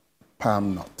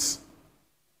palm nuts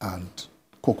and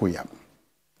cocoyam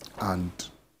and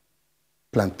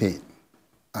plantain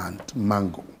and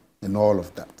mango and all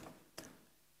of that.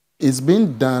 It's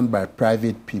being done by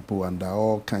private people under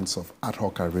all kinds of ad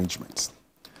hoc arrangements.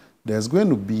 There's going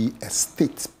to be a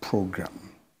state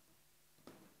program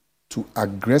to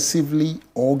aggressively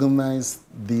organize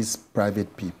these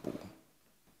private people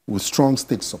with strong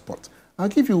state support. I'll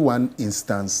give you one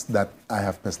instance that I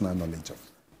have personal knowledge of.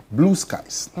 Blue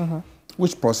Skies,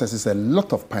 which processes a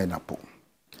lot of pineapple.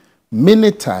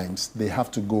 Many times they have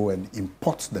to go and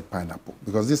import the pineapple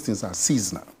because these things are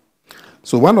seasonal.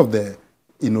 So one of the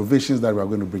innovations that we are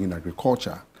going to bring in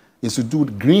agriculture is to do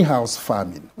greenhouse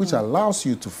farming, which allows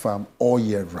you to farm all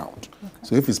year round. Okay.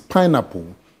 So if it's pineapple,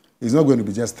 it's not going to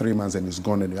be just 3 months and it's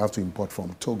gone and you have to import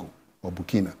from Togo or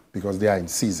Burkina because they are in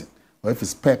season. Or if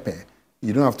it's pepper,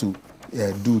 you don't have to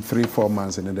do 3-4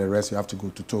 months and then the rest you have to go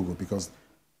to Togo because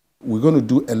we're going to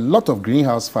do a lot of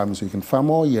greenhouse farming so you can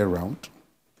farm all year round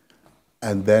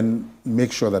and then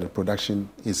make sure that the production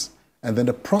is, and then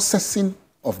the processing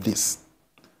of this.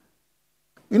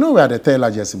 You know, we are the third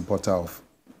largest importer of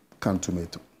canned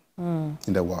tomato in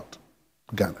the world,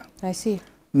 Ghana. I see.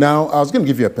 Now, I was going to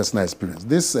give you a personal experience.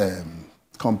 This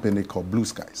company called Blue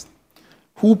Skies,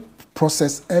 who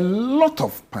process a lot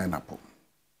of pineapple.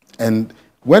 And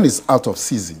when it's out of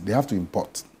season, they have to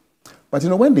import. But you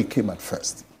know, when they came at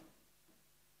first,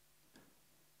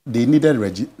 they needed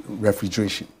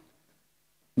refrigeration.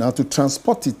 Now, to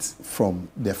transport it from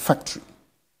their factory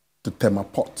to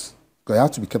Thermoport, because it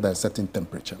had to be kept at a certain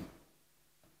temperature,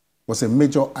 was a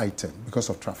major item because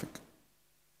of traffic.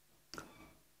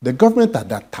 The government at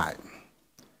that time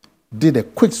did a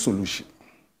quick solution,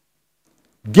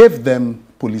 gave them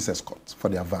police escorts for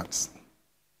their vans.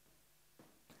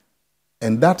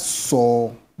 And that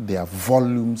saw their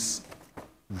volumes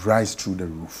rise through the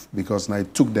roof because now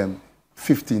it took them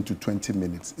 15 to 20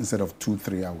 minutes instead of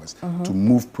 2-3 hours to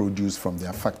move produce from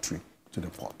their factory to the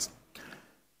port.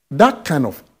 That kind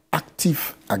of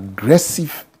active,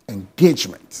 aggressive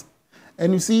engagement.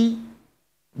 And you see,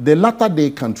 the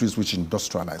latter-day countries which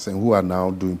industrialize and who are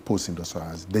now doing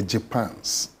post-industrialized, the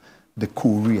Japans, the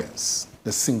Koreans,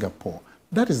 the Singapore,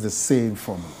 that is the same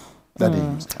formula that they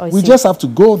use. We just have to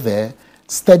go there,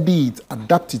 study it,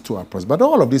 adapt it to our process. But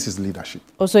all of this is leadership.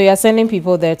 Oh, so you're sending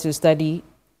people there to study?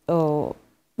 Oh.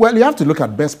 Well, you have to look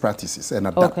at best practices and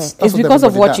adapt. Okay. It's because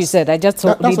of what you said. I just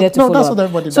needed to follow that's what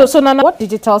everybody does. So now, what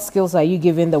digital skills are you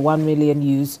giving the 1 million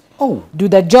youths? Oh. Do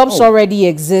the jobs already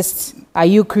exist? Are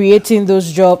you creating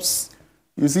those jobs?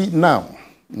 You see, now,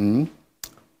 you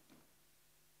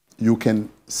can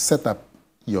set up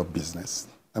your business.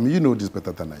 I mean, you know this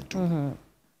better than I do.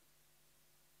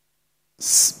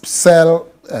 Sell,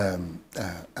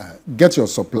 get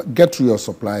through your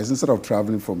supplies instead of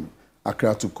traveling from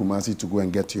Accra to Kumasi to go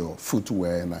and get your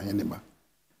footwear and anima.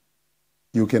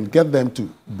 You can get them to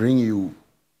bring you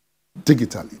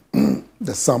digitally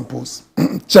the samples,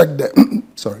 check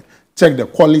the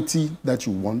quality that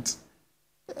you want,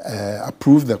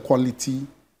 approve the quality,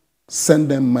 send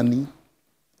them money,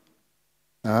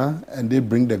 and they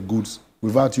bring the goods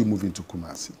without you moving to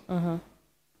Kumasi.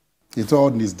 It all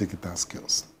needs digital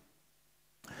skills.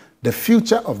 The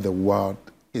future of the world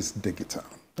is digital.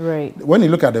 Right. When you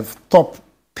look at the top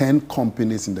 10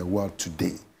 companies in the world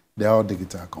today, they're all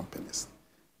digital companies.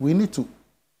 We need to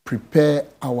prepare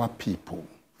our people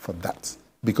for that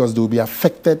because they will be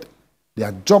affected,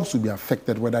 their jobs will be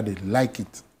affected whether they like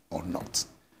it or not.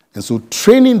 And so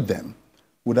training them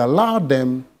would allow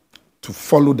them to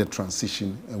follow the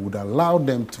transition and would allow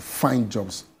them to find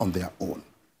jobs on their own.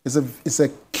 It's a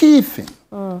key thing.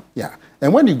 Yeah.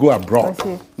 And when you go abroad,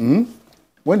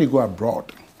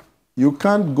 you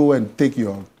can't go and take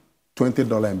your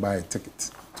 $20 and buy a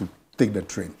ticket to take the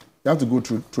train. You have to go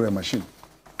through a machine.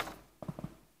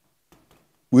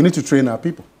 We need to train our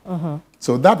people.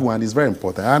 So that one is very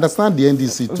important. I understand the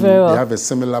NDC too, they have a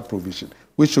similar provision,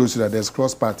 which shows you that there's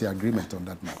cross-party agreement on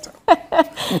that matter.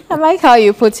 I like how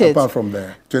you put it. Apart from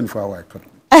the 24-hour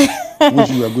economy, which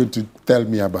you are going to tell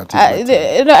me about it.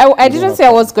 I didn't say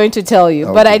I was going to tell you,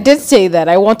 but I did say that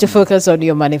I want to focus on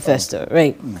your manifesto,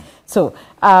 right? So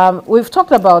we've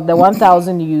talked about the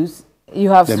 1,000 youths. You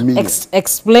have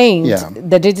explained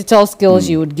the digital skills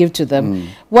you would give to them.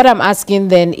 What I'm asking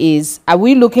then is, are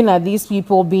we looking at these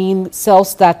people being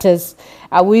self-starters?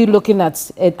 Are we looking at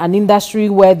an industry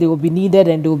where they will be needed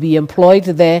and they will be employed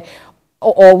there?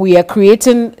 Or we are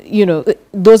creating, you know,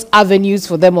 those avenues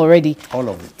for them already? All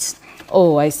of it.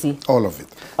 Oh, I see. All of it.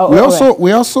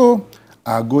 We also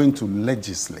are going to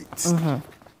legislate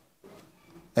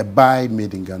a Buy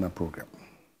Made in Ghana program.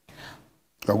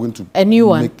 We are going to a new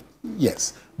one.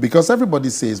 Yes, Because everybody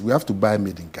says we have to buy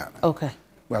made in Ghana. Okay.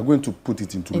 We are going to put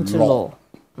it into law.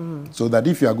 So that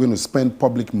if you are going to spend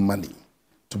public money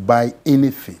to buy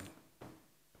anything,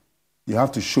 you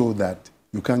have to show that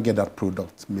you can't get that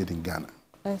product made in Ghana.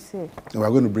 I see. And we are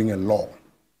going to bring a law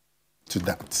to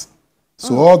that.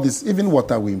 So all this, even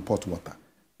water, we import water.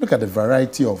 Look at the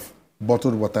variety of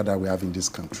bottled water that we have in this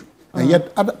country. And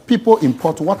yet other people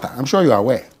import water. I'm sure you are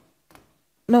aware.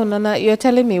 No. You're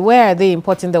telling me, where are they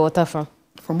importing the water from?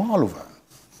 From all over.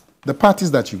 The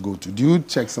parties that you go to, do you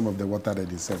check some of the water that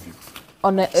they serve you?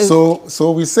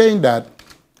 So we're saying that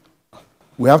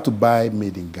we have to buy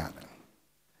made in Ghana.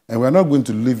 And we're not going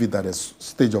to leave it at a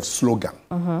stage of slogan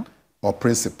or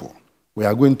principle. We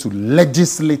are going to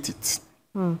legislate it.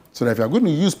 So that if you're going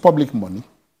to use public money,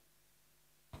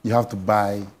 you have to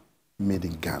buy made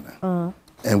in Ghana.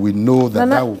 And we know that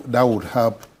that would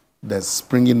help the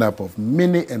springing up of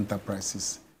many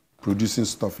enterprises producing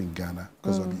stuff in Ghana,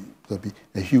 because there'll be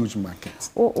a huge market.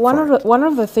 One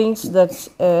of the things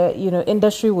that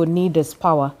industry would need is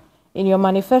power. In your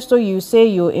manifesto, you say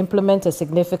you implement a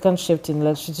significant shift in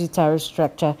electricity tariff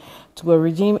structure to a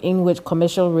regime in which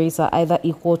commercial rates are either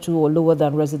equal to or lower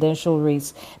than residential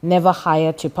rates, never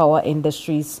higher to power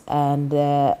industries and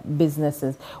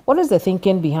businesses. What is the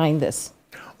thinking behind this?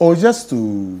 Or just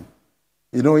to,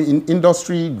 in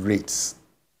industry rates,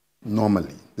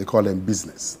 normally, they call them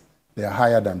business. They are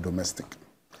higher than domestic.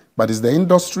 But it's the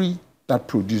industry that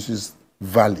produces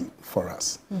value for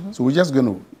us. So we're just going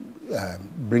to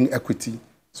bring equity,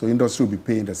 so industry will be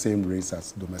paying the same rates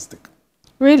as domestic.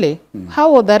 Really?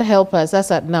 How will that help us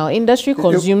as at now? Industry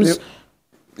consumes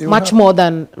much more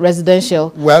than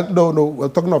residential. Well, no, we're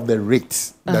talking of the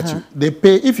rates that they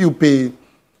pay. If you pay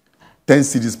 10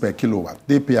 cedis per kilowatt,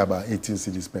 they pay about 18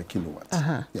 cedis per kilowatt.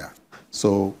 Yeah.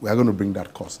 So we're going to bring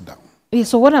that cost down. Yeah,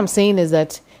 so what I'm saying is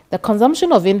that the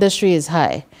consumption of industry is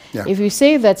high. Yeah. If you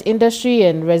say that industry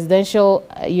and residential,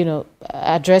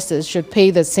 addresses should pay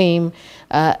the same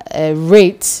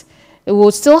rate, it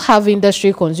will still have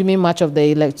industry consuming much of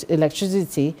the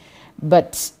electricity,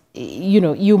 but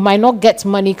you might not get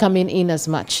money coming in as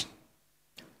much.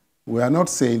 We are not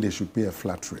saying they should pay a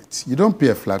flat rate. You don't pay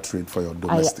a flat rate for your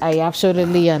domestic. I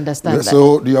absolutely understand that.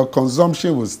 So your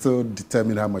consumption will still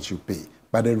determine how much you pay,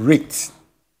 but the rate.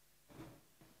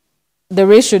 The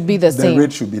rate should be the same. The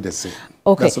rate should be the same.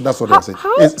 Okay. That's what I'm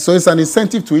saying. So it's an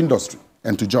incentive to industry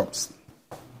and to jobs.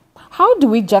 How do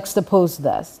we juxtapose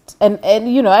that? And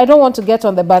I don't want to get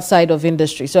on the bad side of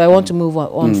industry, so I want to move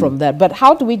on from that. But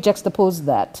how do we juxtapose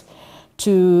that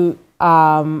to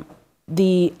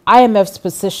the IMF's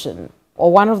position,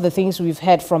 or one of the things we've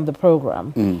heard from the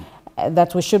program,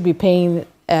 that we should be paying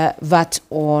VAT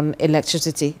on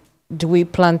electricity? Do we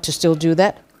plan to still do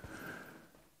that?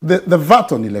 The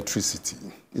VAT on electricity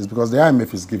is because the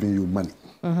IMF is giving you money.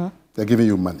 They're giving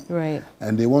you money. Right.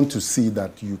 And they want to see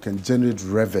that you can generate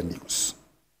revenues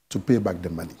to pay back the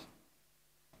money.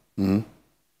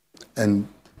 And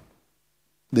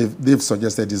they've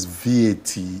suggested this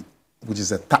VAT, which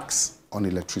is a tax on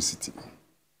electricity.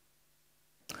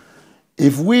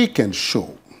 If we can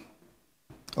show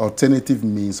alternative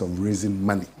means of raising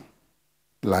money,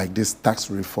 like this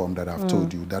tax reform that I've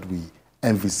told you, that we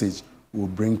envisage will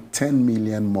bring 10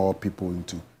 million more people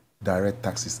into direct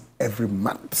taxes every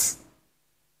month.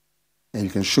 And you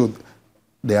can show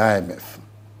the IMF.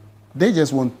 They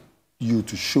just want you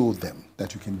to show them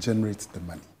that you can generate the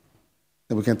money.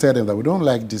 Then we can tell them that we don't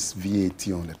like this VAT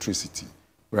on electricity.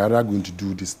 We're rather going to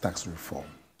do this tax reform.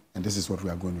 And this is what we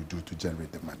are going to do to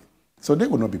generate the money. So they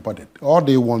will not be bothered. All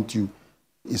they want you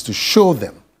is to show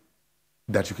them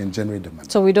that you can generate the money.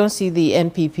 So we don't see the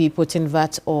NPP putting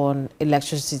VAT on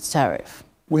electricity tariff?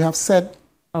 We have said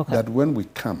that when we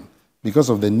come, because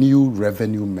of the new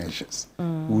revenue measures,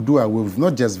 we'll do away with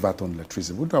not just VAT on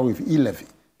electricity, we'll do away with e-levy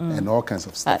and all kinds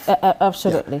of stuff.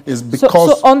 Absolutely. Yeah. It's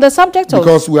because, so on the subject of...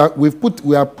 Because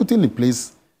we are putting in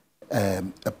place a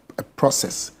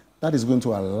process that is going to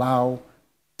allow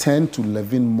 10 to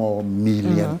 11 more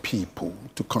million people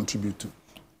to contribute to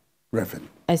revenue.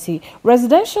 I see.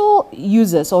 Residential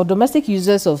users or domestic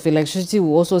users of electricity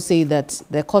will also say that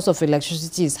the cost of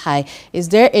electricity is high. Is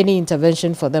there any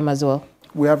intervention for them as well?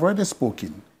 We have already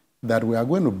spoken that we are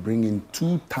going to bring in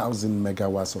 2,000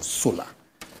 megawatts of solar.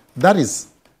 That is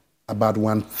about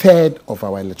 1/3 of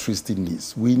our electricity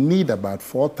needs. We need about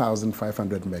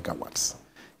 4,500 megawatts.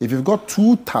 If you've got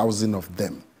 2,000 of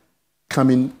them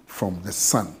coming from the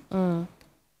sun,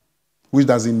 which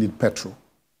doesn't need petrol,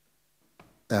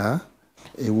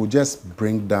 it will just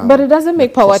bring down. But it doesn't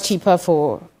make power cheaper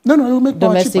for it will make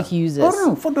domestic power cheaper. users.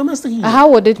 No, for domestic users.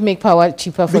 How would it make power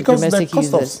cheaper for domestic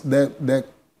users? The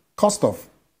cost of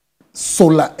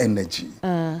solar energy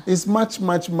is much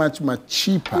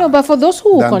cheaper. No, but for those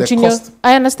who continue,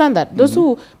 I understand that. Those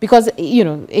who, because, you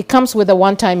know, it comes with a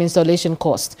one-time installation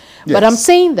cost. Yes. But I'm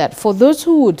saying that for those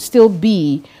who would still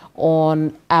be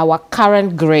on our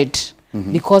current grid,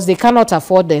 because they cannot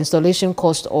afford the installation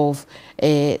cost of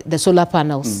the solar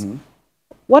panels,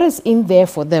 what is in there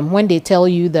for them when they tell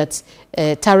you that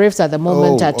tariffs at the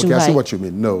moment are too high? I see what you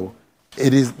mean. No.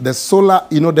 It is the solar,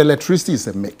 you know, the electricity is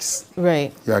a mix.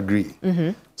 Right. You agree?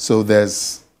 So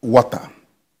there's water,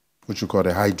 which we call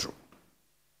the hydro.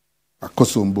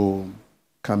 Akosombo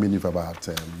coming with about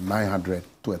 900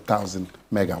 to 1,000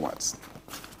 megawatts.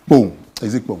 Boom.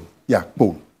 Is it boom? Yeah,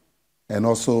 boom. And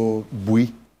also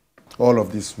bui, all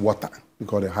of this water, we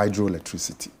call it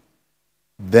hydroelectricity.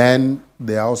 Then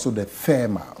there are also the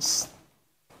thermals,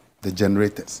 the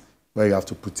generators, where you have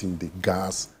to put in the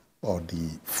gas or the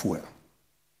fuel.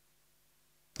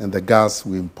 And the gas,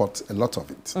 we import a lot of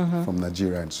it from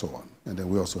Nigeria and so on. And then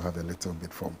we also have a little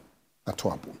bit from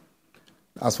Atuabu.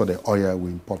 As for the oil,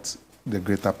 we import the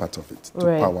greater part of it to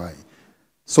power it.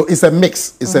 So it's a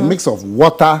mix. It's a mix of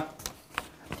water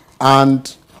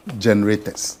and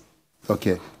generators.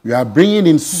 Okay. We are bringing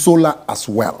in solar as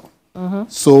well.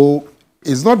 So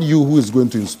it's not you who is going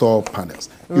to install panels.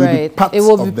 It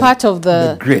will be part of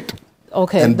the grid.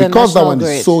 Okay. And because that one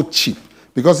is so cheap,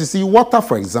 because you see, water,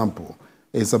 for example,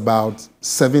 is about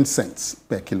 7 cents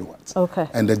per kilowatt. Okay.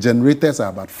 And the generators are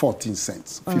about 14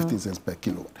 cents, 15 cents per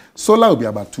kilowatt. Solar will be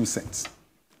about 2 cents.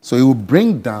 So it will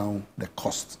bring down the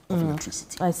cost of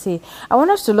electricity. I see. I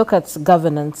want us to look at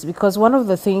governance, because one of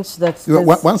the things that...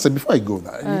 One second, before I go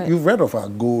there, you've read of our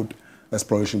gold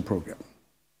exploration program?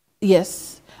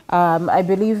 Yes. I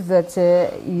believe that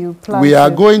you plan We are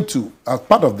going to, as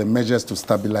part of the measures to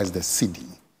stabilize the city,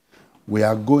 we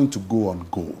are going to go on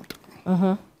gold.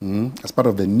 As part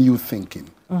of the new thinking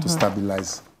to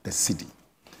stabilize the city.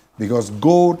 Because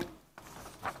gold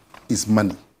is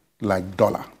money, like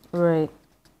dollar. Right.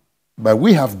 But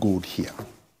we have gold here.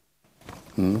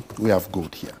 We have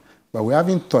gold here. But we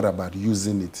haven't thought about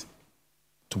using it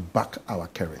to back our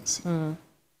currency.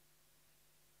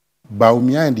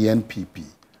 Bawumia and the NPP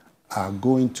are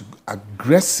going to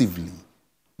aggressively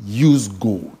use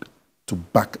gold to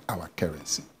back our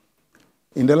currency.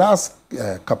 In the last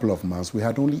couple of months, we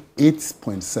had only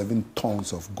 8.7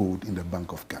 tons of gold in the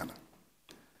Bank of Ghana.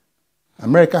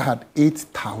 America had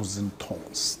 8,000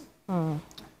 tons.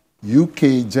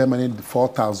 UK, Germany,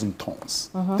 4,000 tons.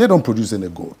 They don't produce any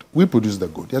gold. We produce the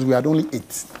gold. Yes, we had only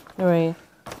 8. Right.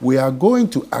 We are going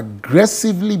to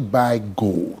aggressively buy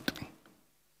gold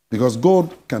because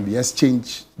gold can be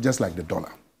exchanged just like the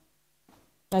dollar.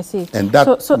 I see. And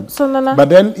that, so Nana. But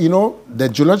then, you know, the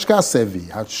geological survey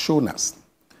has shown us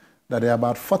that there are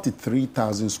about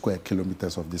 43,000 square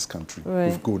kilometers of this country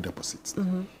with gold deposits.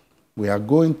 We are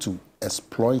going to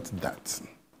exploit that,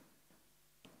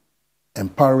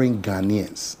 empowering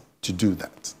Ghanaians to do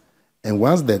that. And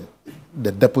once the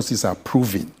deposits are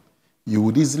proven, you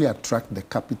would easily attract the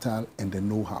capital and the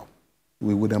know-how.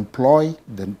 We would employ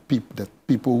the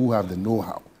people who have the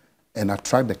know-how and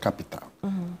attract the capital.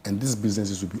 And these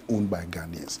businesses will be owned by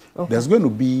Ghanaians. There's going to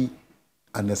be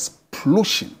an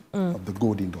explosion of the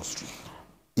gold industry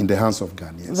in the hands of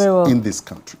Ghanaians in this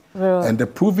country. And the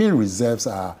proven reserves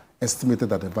are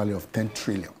estimated at a value of $10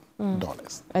 trillion.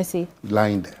 I see.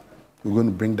 Lying there. We're going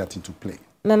to bring that into play.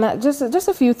 Nana, just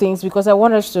a few things, because I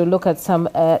want us to look at some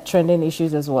trending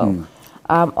issues as well.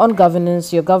 On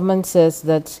governance, your government says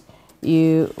that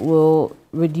you will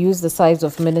reduce the size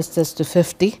of ministers to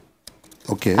 50.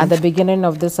 Okay. At the beginning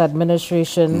of this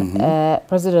administration,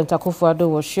 President Akufo-Addo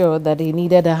was sure that he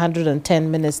needed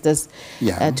 110 ministers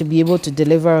to be able to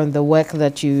deliver on the work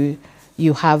that you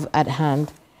have at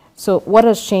hand. So what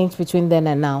has changed between then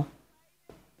and now?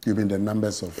 You mean the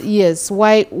numbers of... Yes.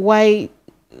 Why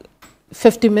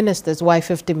 50 ministers? Why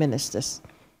 50 ministers?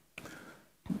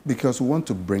 Because we want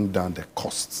to bring down the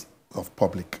costs of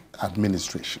public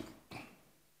administration.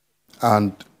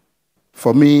 And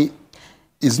for me,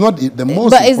 it's not the most...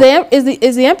 But is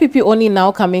the NPP only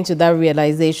now coming to that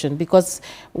realization? Because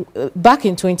back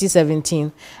in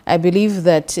 2017, I believe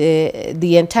that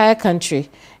the entire country,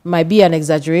 might be an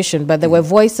exaggeration, but there were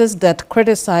voices that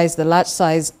criticized the large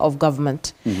size of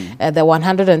government. The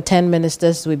 110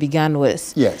 ministers we began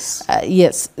with. Yes.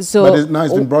 Yes. So, but now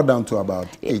it's been brought down to about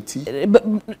 80. But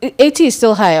 80 is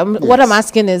still high. What I'm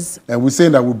asking is... And we're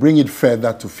saying that we'll bring it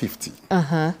further to 50.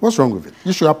 What's wrong with it?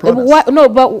 You should applaud us. Why, no,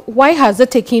 but why has it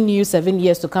taken you 7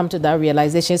 years to come to that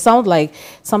realization? It sounds like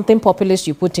something populist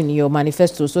you put in your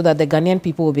manifesto so that the Ghanaian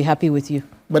people will be happy with you.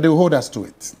 But they will hold us to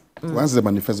it. Once the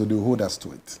manifesto, they will hold us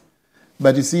to it.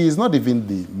 But you see, it's not even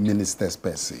the ministers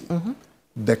per se.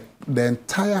 The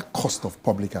entire cost of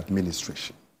public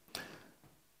administration.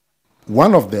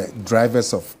 One of the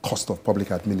drivers of cost of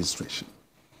public administration,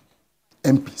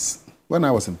 MPs. When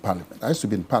I was in Parliament, I used to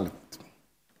be in Parliament.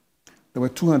 There were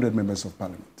 200 members of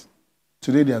Parliament.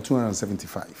 Today, there are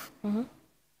 275.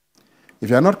 If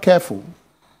you are not careful,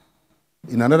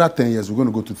 in another 10 years, we're going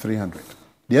to go to 300.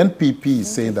 The NPP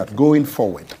is saying that going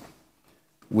forward,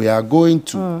 we are going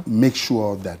to make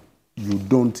sure that you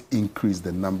don't increase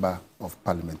the number of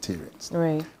parliamentarians.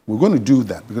 Right. We're going to do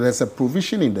that because there's a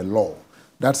provision in the law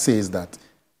that says that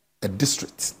a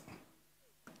district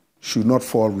should not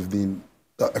fall within,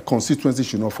 a constituency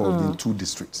should not fall within 2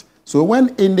 districts. So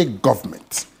when any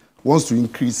government wants to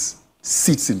increase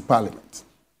seats in parliament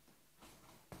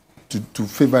to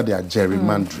favor their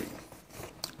gerrymandering,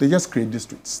 they just create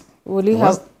districts.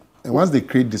 And once they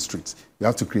create districts, you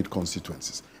have to create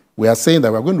constituencies. We are saying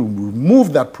that we're going to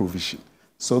remove that provision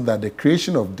so that the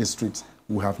creation of districts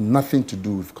will have nothing to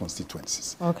do with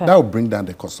constituencies. Okay. That will bring down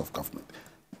the cost of government.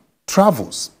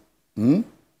 Travels.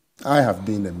 I have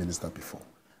been a minister before,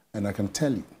 and I can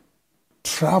tell you,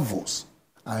 travels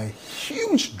are a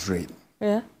huge drain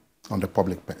on the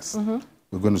public purse.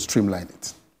 We're going to streamline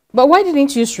it. But why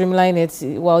didn't you streamline it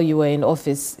while you were in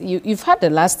office? You've had the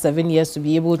last 7 years to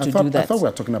be able to do that. I thought we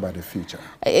were talking about the future.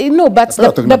 No, but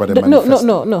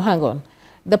no, hang on.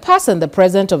 The past and the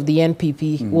present of the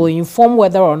NPP will inform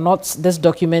whether or not this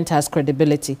document has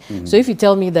credibility. So if you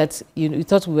tell me that you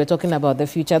thought we were talking about the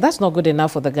future, that's not good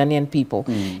enough for the Ghanaian people.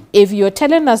 If you're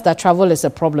telling us that travel is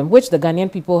a problem, which the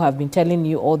Ghanaian people have been telling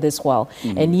you all this while,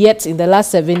 and yet in the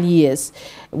last 7 years,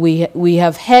 we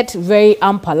have had very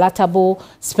unpalatable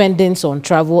spendings on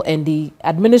travel, and the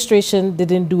administration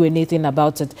didn't do anything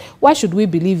about it. Why should we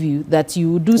believe you that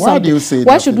you would do something? Why do you say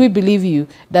Why should we believe you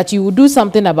that you would do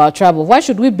something about travel? Why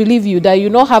should we believe you that you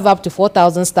not have up to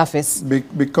 4,000 staffers?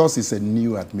 Because it's a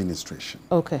new administration.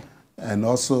 Okay. And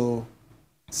also,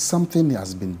 something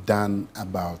has been done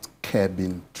about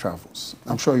curbing travels.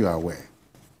 I'm sure you are aware.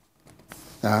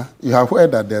 You are aware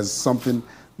that there's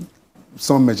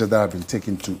some measures that have been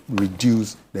taken to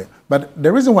reduce the... But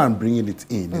the reason why I'm bringing it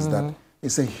in is that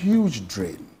it's a huge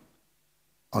drain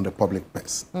on the public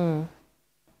purse.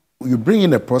 You bring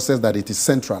in a process that it is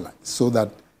centralized so that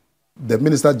the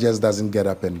minister just doesn't get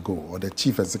up and go, or the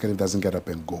chief executive doesn't get up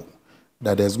and go,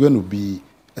 that there's going to be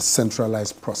a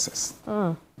centralized process.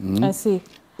 I see.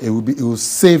 It will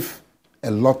save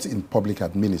a lot in public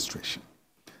administration.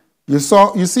 You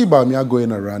see Bawumia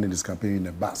going around in his campaign in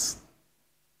a bus.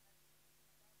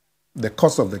 The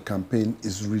cost of the campaign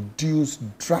is reduced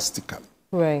drastically.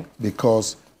 Right.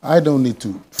 Because I don't need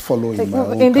to follow in my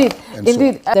own car.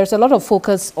 Indeed. There's a lot of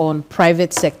focus on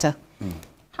private sector.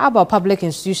 How about public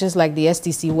institutions like the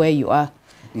STC where you are?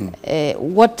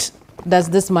 What does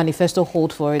this manifesto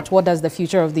hold for it? What does the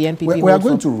future of the NPP hold for? We are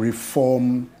going to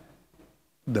reform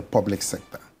the public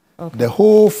sector. Okay. The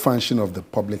whole function of the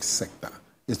public sector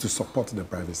is to support the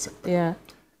private sector. Yeah.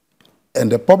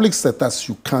 And the public sector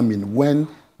should come in when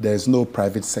there is no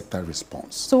private sector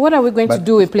response. So what are we going to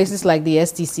do with places like the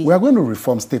STC? We are going to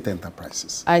reform state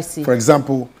enterprises. I see. For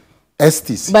example,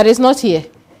 STC. But it's not here.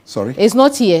 Sorry? It's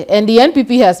not here. And the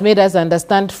NPP has made us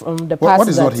understand from the past what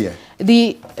is not here?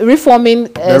 The reforming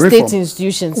state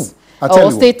institutions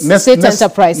or state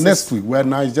enterprises. Next week, well,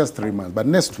 now it's just 3 months, but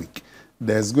next week,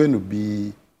 there's going to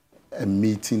be a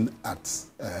meeting at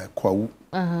Kwawu,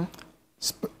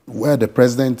 where the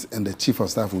president and the chief of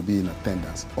staff will be in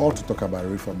attendance, all to talk about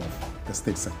reform of the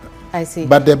state sector. I see.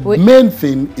 But the main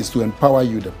thing is to empower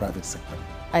you, the private sector.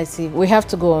 I see. We have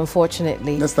to go,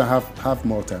 unfortunately. Next time, have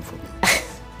more time for me.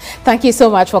 Thank you so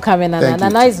much for coming.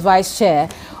 Nana is vice chair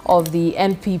of the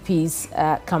NPP's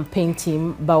campaign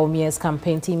team, Bawumia's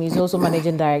campaign team. He's also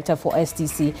managing director for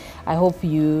STC. I hope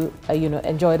you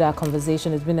enjoyed our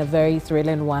conversation. It's been a very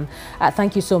thrilling one.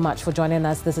 Thank you so much for joining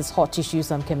us. This is Hot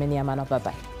Issues. I'm Kemeni Amano.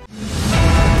 Bye-bye.